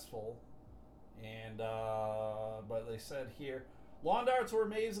successful, and but they said here, lawn darts were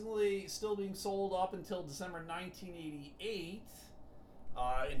amazingly still being sold up until December 1988.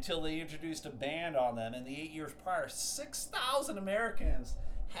 Until they introduced a ban on them. In the 8 years prior, 6,000 Americans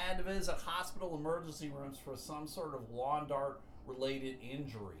had to visit hospital emergency rooms for some sort of lawn dart related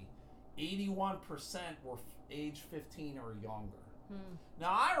injury. 81% were age 15 or younger.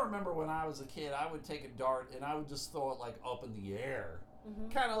 Now, I remember when I was a kid, I would take a dart and I would just throw it like up in the air.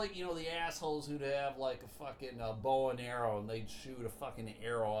 Kind of like, you know, the assholes who'd have like a fucking bow and arrow and they'd shoot a fucking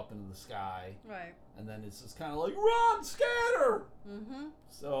arrow up into the sky. Right. And then it's just kind of like, run, scatter! Mm-hmm.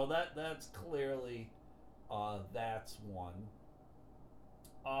 So that's clearly, that's one.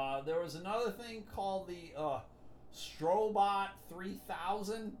 There was another thing called the Strobot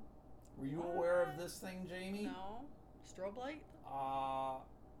 3000. Were you aware of this thing, Jamie? No. Strobe light?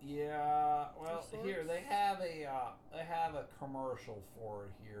 Yeah. Well, Of here sorts? they have a commercial for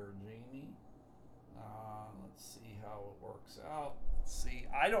it here, Jamie. Let's see how it works out. Let's see.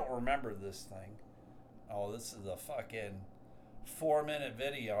 I don't remember this thing. Oh, this is a fucking 4-minute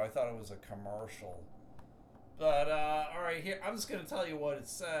video. I thought it was a commercial. But all right, here I'm just gonna tell you what it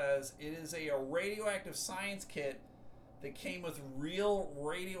says. It is a radioactive science kit that came with real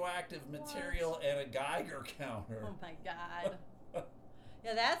radioactive material and a Geiger counter. Oh my god.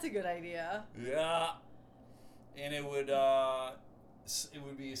 Yeah, that's a good idea. Yeah, and it would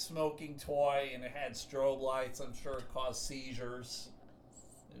be a smoking toy, and it had strobe lights. I'm sure it caused seizures.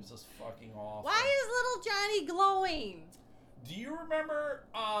 It was just fucking awful. Why is little Johnny glowing? Do you remember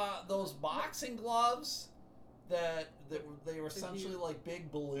those boxing gloves that they were essentially like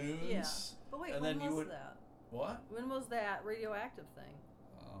big balloons? Yeah. But wait, and when then you was would that? what? When was that radioactive thing?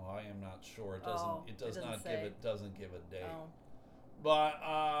 Oh, I am not sure. It doesn't. Oh, It does it doesn't not say. give it. Doesn't give a date. Oh,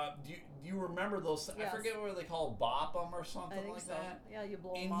 But do you remember those? I Yes. forget what they called, bop 'em or something I think like so. that. Yeah, you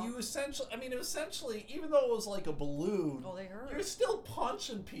blow them And up. you essentially, even though it was like a balloon, Oh, they hurt. you're still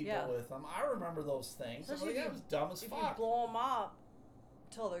punching people Yeah. with them. I remember those things. I was Especially like, if that was dumb as If you fuck. blow them up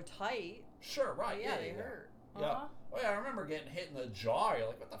till they're tight, Sure, right? yeah, they hurt. Yeah. Oh yeah, I remember getting hit in the jaw. You're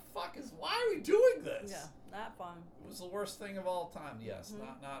like, what the fuck is? Why are we doing this? Yeah, not fun. It was the worst thing of all time. Yes,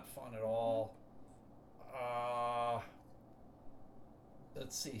 Mhm. not fun at all.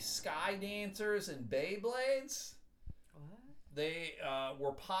 Let's see, Sky Dancers and Beyblades. What? They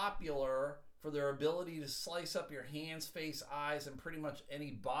were popular for their ability to slice up your hands, face, eyes, and pretty much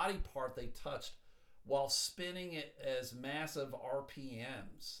any body part they touched while spinning it as massive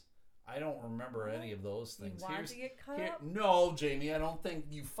RPMs. I don't remember any of those You things. want to get cut up? No, Jamie, I don't think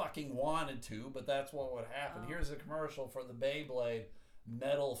you fucking wanted to, but that's what would happen. Oh. Here's a commercial for the Beyblade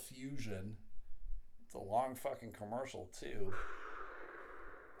Metal Fusion. It's a long fucking commercial too.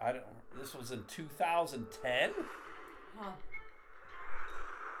 This was in 2010? Huh.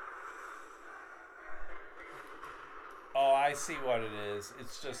 Oh, I see what it is.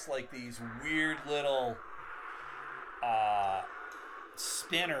 It's just like these weird little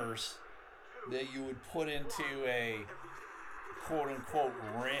spinners that you would put into a quote-unquote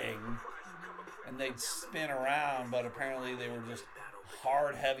ring, and they'd spin around, but apparently they were just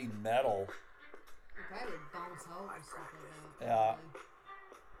hard, heavy metal. They probably would bounce out and stuff like that. Yeah.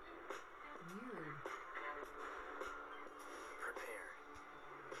 Weird. Prepare.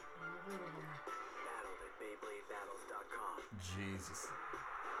 Never heard of them. Battle at BeybladeBattles.com. Jesus.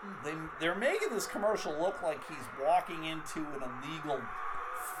 They're making this commercial look like he's walking into an illegal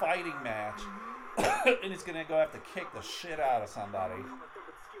fighting match, and he's gonna go have to kick the shit out of somebody.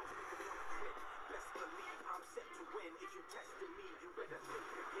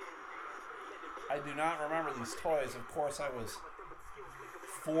 I do not remember these toys. Of course, I was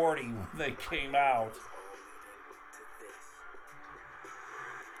 40 when they came out.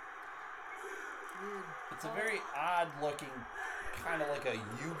 Weird. It's a very odd-looking, kind of like a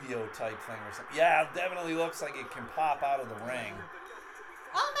Yu-Gi-Oh type thing or something. Yeah, it definitely looks like it can pop out of the ring.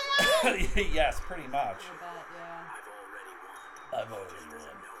 Oh my god! Yes, pretty much. I bet, yeah. I've already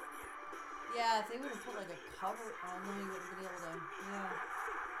won. Yeah, if they would have put like a cover on them, you would have been able to. Yeah.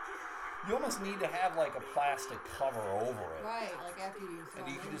 You almost need to have like a plastic cover over it. Right, like after you throw And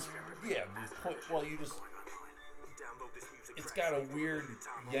you them can in just, there. it's got a weird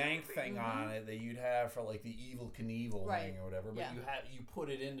yank thing on it that you'd have for like the Evil Knievel Right. thing or whatever. But Yeah. you put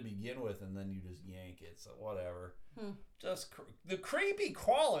it in to begin with and then you just yank it. So whatever. Hmm. Just the creepy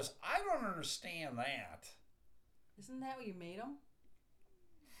crawlers. I don't understand that. Isn't that what you made them?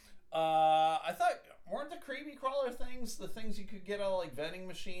 I thought weren't the creepy crawler things the things you could get out of like vending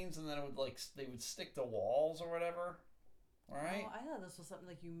machines and then it would like they would stick to walls or whatever, right? Oh, I thought this was something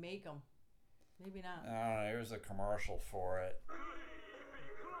like you make them. Maybe not. I don't know. Here's a commercial for it.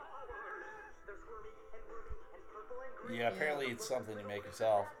 Yeah, apparently it's something you make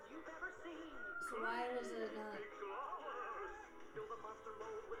yourself. So why was it not?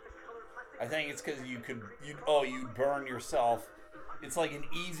 I think it's because you'd burn yourself. It's like an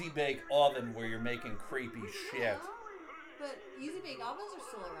easy bake oven where you're making creepy shit. But easy bake ovens are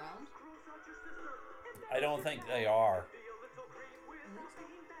still around. I don't think they are.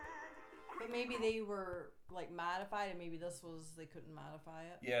 But maybe they were like modified, and maybe this was they couldn't modify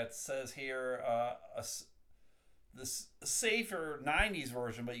it. Yeah, it says here this safer 90s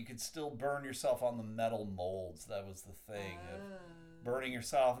version, but you could still burn yourself on the metal molds. That was the thing of burning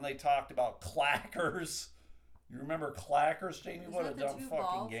yourself. And they talked about clackers. You remember clackers, Jamie? What a dumb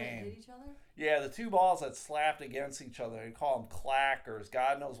fucking game. Hit each other? Yeah, the two balls that slapped against each other. They call them clackers.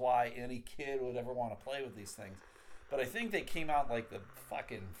 God knows why any kid would ever want to play with these things. But I think they came out like the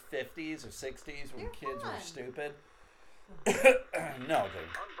fucking 50s or 60s when kids were stupid. No, they...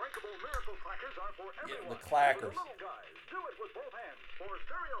 Unbreakable miracle clackers are for everyone. Yeah, the clackers. For the little guys, do it with both hands for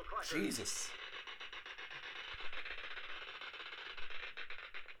stereo clackers. Jesus.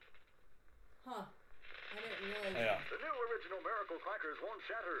 Huh. I didn't realize. Yeah. The new original miracle clackers won't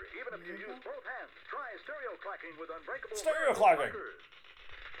shatter even if you use both hands. Try stereo clacking with unbreakable Stereo miracle clacking. clackers.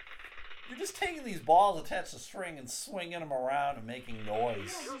 You're just taking these balls attached to string and swinging them around and making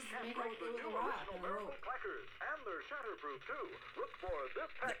noise. Yeah, You just can't make break it the with new a rock original and a miracle rope. clackers, and they're shatterproof too. Look for this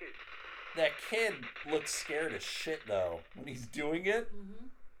package. That kid looks scared as shit though when he's doing it.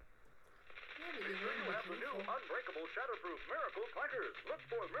 Mm-hmm. Yeah, but Be sure you have the new unbreakable shatterproof miracle clackers. Look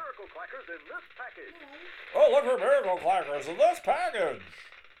for miracle clackers in this package. Oh, look for miracle clackers in this package.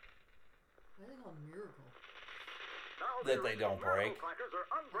 Why are they called miracle? Now That the they original don't break. Miracle clackers are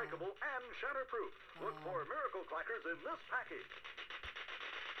unbreakable and shatterproof. Look for miracle clackers in this package.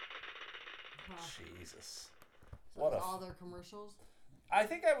 Jesus. So What that's a... all their commercials? I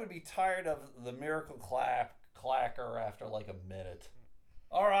think I would be tired of the miracle clacker after like a minute.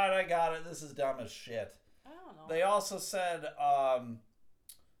 All right, I got it. This is dumb as shit. I don't know. They also said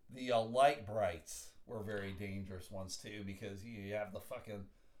the light brights were very dangerous ones too, because you have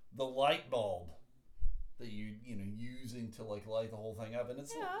the light bulb that you using to like light the whole thing up, and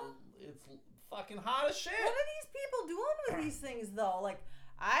it's fucking hot as shit. What are these people doing with these things though? Like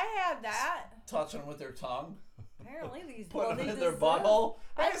I have that. Touching with their tongue, Apparently these putting they them in their just- butthole.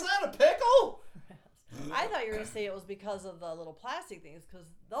 Hey, is that a pickle? I thought you were gonna say it was because of the little plastic things, because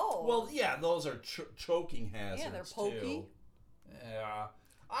those. Well, yeah, those are choking hazards. Yeah, they're pokey. Too. Yeah.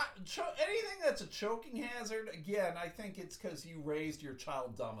 Anything that's a choking hazard, again, I think it's because you raised your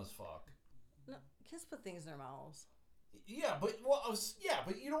child dumb as fuck. No, kids put things in their mouths. Yeah, but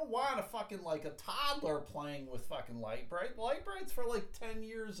but you don't want a fucking like a toddler playing with fucking light bright. Light brights for like 10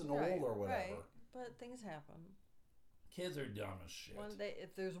 years and old or whatever. Right. But things happen. Kids are dumb as shit. One day,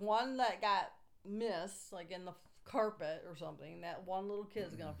 if there's one that got missed, like in the carpet or something, that one little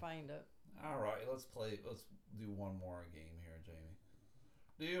kid's gonna find it. All right, let's do one more game here, Jamie.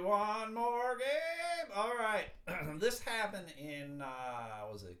 Do one more game. All right. This happened in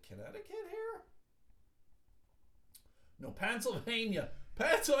was it Connecticut here? No, Pennsylvania.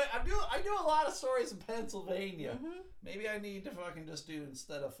 Pennsylvania. I do a lot of stories in Pennsylvania. Mm-hmm. Maybe I need to fucking just do,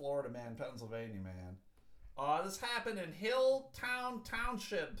 instead of Florida man, Pennsylvania man. This happened in Hilltown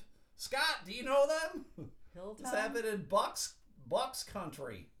Township. Scott, do you know them? Hilltown? This happened in Bucks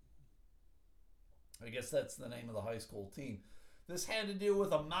Country. I guess that's the name of the high school team. This had to do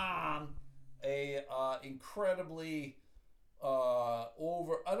with a mom, incredibly I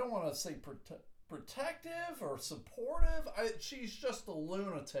don't want to say protective or supportive. She's just a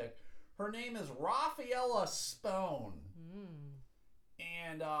lunatic. Her name is Rafaela Spone.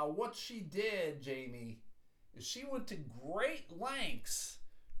 And what she did, Jamie, is she went to great lengths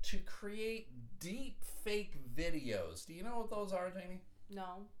to create deep fake videos. Do you know what those are, Jamie?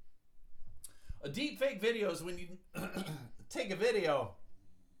 No. A deep fake video is when you take a video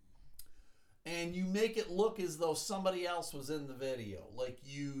and you make it look as though somebody else was in the video. Like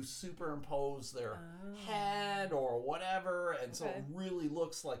you superimpose their head or whatever, and so it really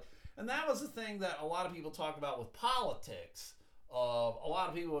looks like... And that was the thing that a lot of people talk about with politics. A lot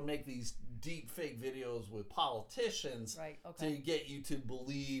of people would make these deep fake videos with politicians to get you to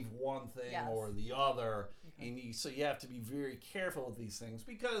believe one thing or the other. And so you have to be very careful with these things,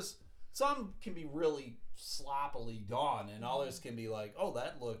 because some can be really sloppily done and others can be like, oh,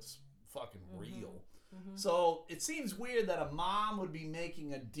 that looks fucking real. So it seems weird that a mom would be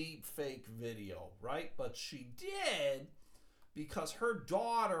making a deep fake video, right? But she did, because her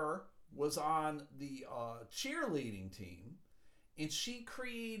daughter was on the cheerleading team, and she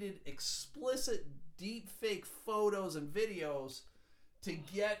created explicit deep fake photos and videos to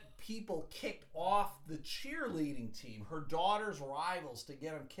get people kicked off the cheerleading team, her daughter's rivals, to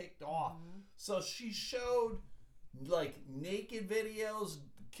get them kicked off. So she showed like naked videos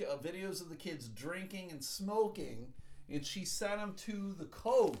of the kids drinking and smoking, and she sent them to the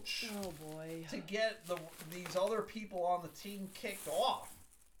coach to get these other people on the team kicked off.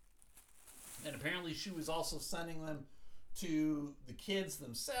 And apparently she was also sending them to the kids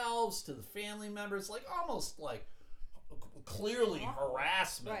themselves, to the family members, like almost like clearly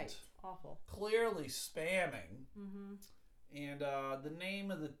harassment. Right. Awful. Clearly spamming. Mm-hmm. And the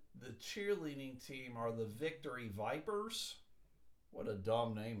name of the cheerleading team are the Victory Vipers. What a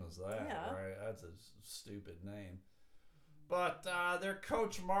dumb name is that, right? That's a stupid name. But their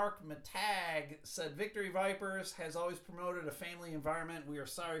coach, Mark Matag, said Victory Vipers has always promoted a family environment. We are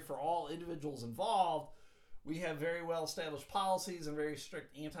sorry for all individuals involved. We have very well-established policies and very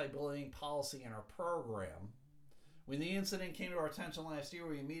strict anti-bullying policy in our program. When the incident came to our attention last year,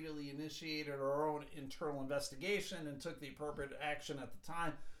 we immediately initiated our own internal investigation and took the appropriate action at the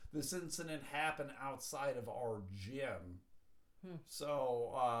time. This incident happened outside of our gym.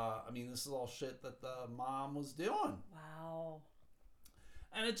 So, I mean, this is all shit that the mom was doing. Wow.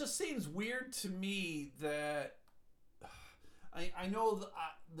 And it just seems weird to me that I know that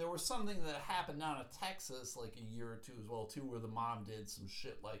there was something that happened down in Texas like a year or two as well, too, where the mom did some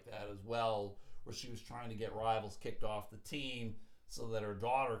shit like that as well, where she was trying to get rivals kicked off the team so that her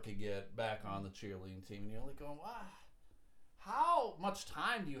daughter could get back on the cheerleading team. And you're like going, wow, how much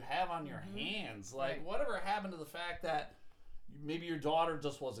time do you have on your hands? Like, whatever happened to the fact that maybe your daughter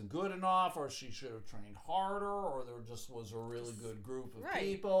just wasn't good enough, or she should have trained harder, or there just was a really good group of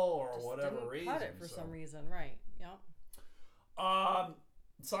people, or just whatever didn't reason. Cut it for some reason, right? Yep.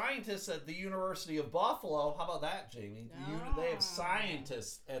 Scientists at the University of Buffalo. How about that, Jamie? They have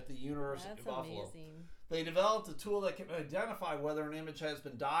scientists at the University of Buffalo. That's amazing. They developed a tool that can identify whether an image has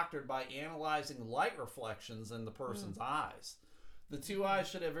been doctored by analyzing light reflections in the person's eyes. The two eyes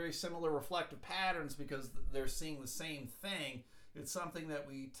should have very similar reflective patterns because they're seeing the same thing. It's something that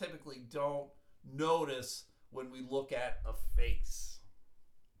we typically don't notice when we look at a face.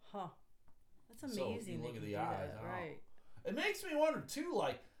 Huh. That's amazing. So you look at the do eyes, that, right? It makes me wonder too,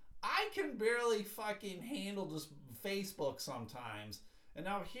 like, I can barely fucking handle just Facebook sometimes. And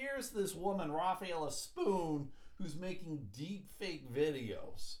now here's this woman, Rafaela Spoon, who's making deep fake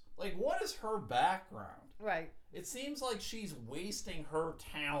videos. Like, what is her background? Right. It seems like she's wasting her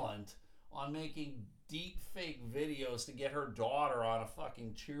talent on making deep fake videos to get her daughter on a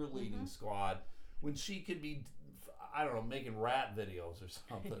fucking cheerleading squad when she could be, I don't know, making rap videos or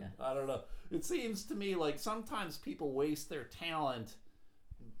something. Yeah. I don't know. It seems to me like sometimes people waste their talent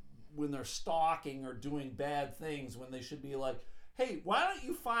when they're stalking or doing bad things when they should be like, hey, why don't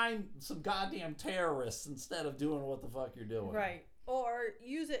you find some goddamn terrorists instead of doing what the fuck you're doing? Right. Or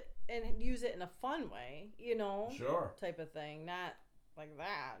use it in a fun way, Sure. Type of thing. Not like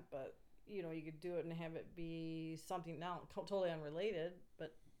that, but, you could do it and have it be something now totally unrelated,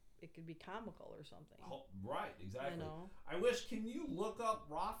 but it could be comical or something. Oh, right, exactly. I wish, can you look up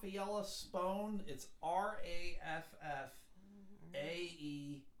Rafaela Spoon? It's Rafaela,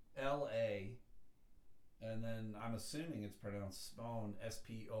 and then I'm assuming it's pronounced Spone,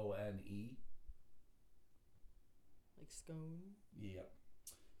 Spone. Like scone? Yeah.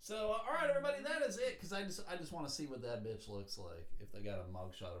 So, all right, everybody, that is it, because I just want to see what that bitch looks like, if they got a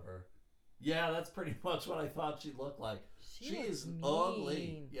mugshot of her. Yeah, that's pretty much what I thought she'd look like. She is mean.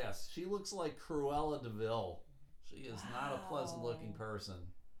 ugly. Yes, she looks like Cruella de Vil. She is not a pleasant-looking person.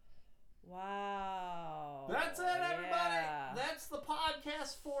 Wow. That's it, everybody. Yeah. That's the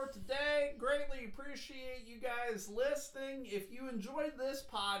podcast for today. Greatly appreciate you guys listening. If you enjoyed this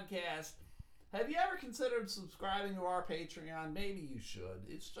podcast, have you ever considered subscribing to our Patreon? Maybe you should.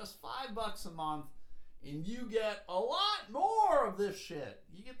 It's just $5 a month, and you get a lot more of this shit.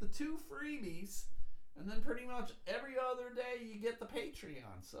 You get the 2 freebies, and then pretty much every other day you get the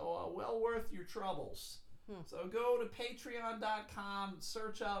Patreon. So well worth your troubles. So go to patreon.com,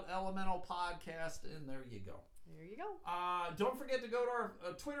 search out Elemental Podcast, and there you go. There you go. Don't forget to go to our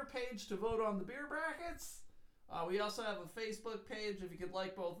Twitter page to vote on the beer brackets. We also have a Facebook page. If you could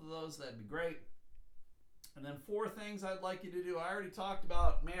like both of those, that'd be great. And then 4 things I'd like you to do. I already talked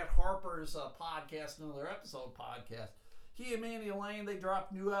about Matt Harper's podcast, Another Episode podcast. He and Mandy Lane, they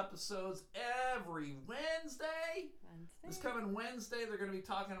drop new episodes every Wednesday. This coming Wednesday, they're going to be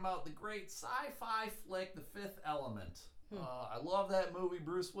talking about the great sci-fi flick, The Fifth Element. I love that movie.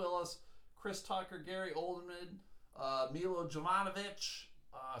 Bruce Willis, Chris Tucker, Gary Oldman, Milo Jovanovic.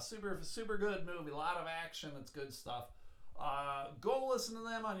 Super good movie. A lot of action. It's good stuff. Go listen to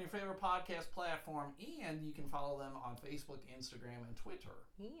them on your favorite podcast platform, and you can follow them on Facebook, Instagram, and Twitter.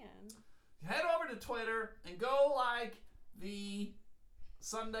 And head over to Twitter and go like the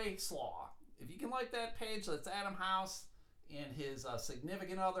Sunday Slaw. If you can like that page, that's Adam House and his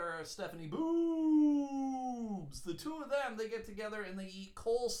significant other, Stephanie Boobs. The two of them, they get together and they eat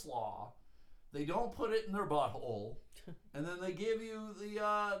coleslaw. They don't put it in their butthole, and then they give you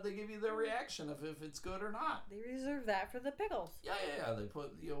their reaction if it's good or not. They reserve that for the pickles. Yeah. They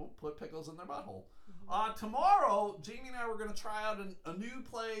put pickles in their butthole. Tomorrow, Jamie and I were going to try out a new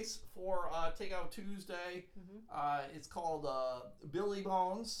place for Takeout Tuesday. It's called Billy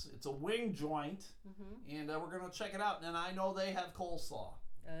Bones. It's a wing joint, and we're going to check it out. And I know they have coleslaw,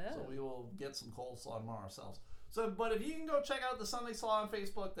 so we will get some coleslaw tomorrow ourselves. So, but if you can go check out the Sunday Slaw on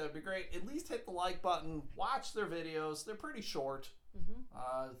Facebook, that'd be great. At least hit the like button. Watch their videos. They're pretty short.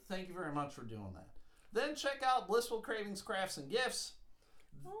 Thank you very much for doing that. Then check out Blissful Cravings Crafts and Gifts.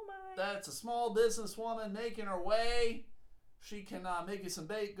 Oh my! That's a small businesswoman making her way. She can make you some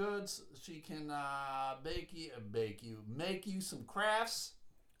baked goods. She can make you some crafts.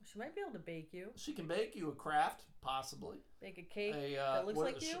 She might be able to bake you. She can bake you a craft, possibly. Bake a cake that looks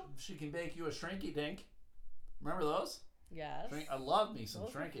like you. She can bake you a shrinky dink. Remember those? Yes. I love me some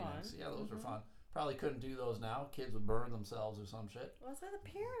Those shrinky were fun. dinks. Yeah, those were fun. Probably couldn't do those now. Kids would burn themselves or some shit. Well, it's not the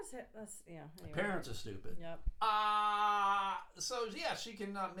parents. Anyway. Parents are stupid. Yep. So yeah, she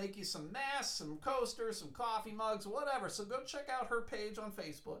can make you some masks, some coasters, some coffee mugs, whatever. So go check out her page on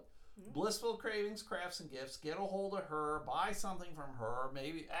Facebook. Blissful Cravings, Crafts and Gifts. Get a hold of her. Buy something from her.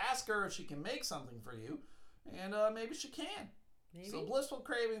 Maybe ask her if she can make something for you. And maybe she can. Maybe. So Blissful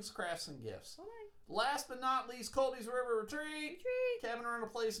Cravings, Crafts and Gifts. All right. Last but not least, Colby's River Retreat. Cabin around a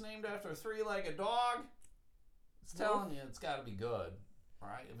place named after a three-legged dog. It's telling you it's got to be good.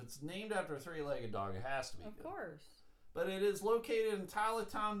 Right? If it's named after a three-legged dog, it has to be good. Of course. But it is located in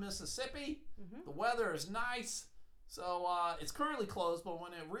Tylertown, Mississippi. The weather is nice. So it's currently closed, but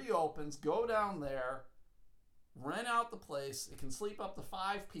when it reopens, go down there, rent out the place. It can sleep up to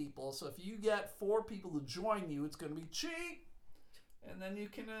 5 people. So if you get 4 people to join you, it's going to be cheap. And then you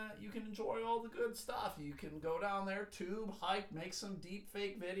can enjoy all the good stuff. You can go down there, tube, hike, make some deep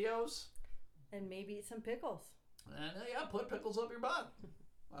fake videos. And maybe eat some pickles. And yeah, put pickles up your butt.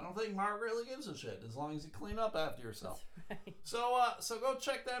 I don't think Mark really gives a shit as long as you clean up after yourself. That's right. So go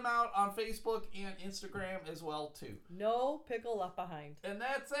check them out on Facebook and Instagram as well too. No pickle left behind. And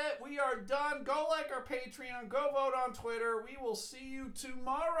that's it. We are done. Go like our Patreon. Go vote on Twitter. We will see you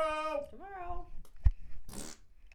tomorrow. Tomorrow.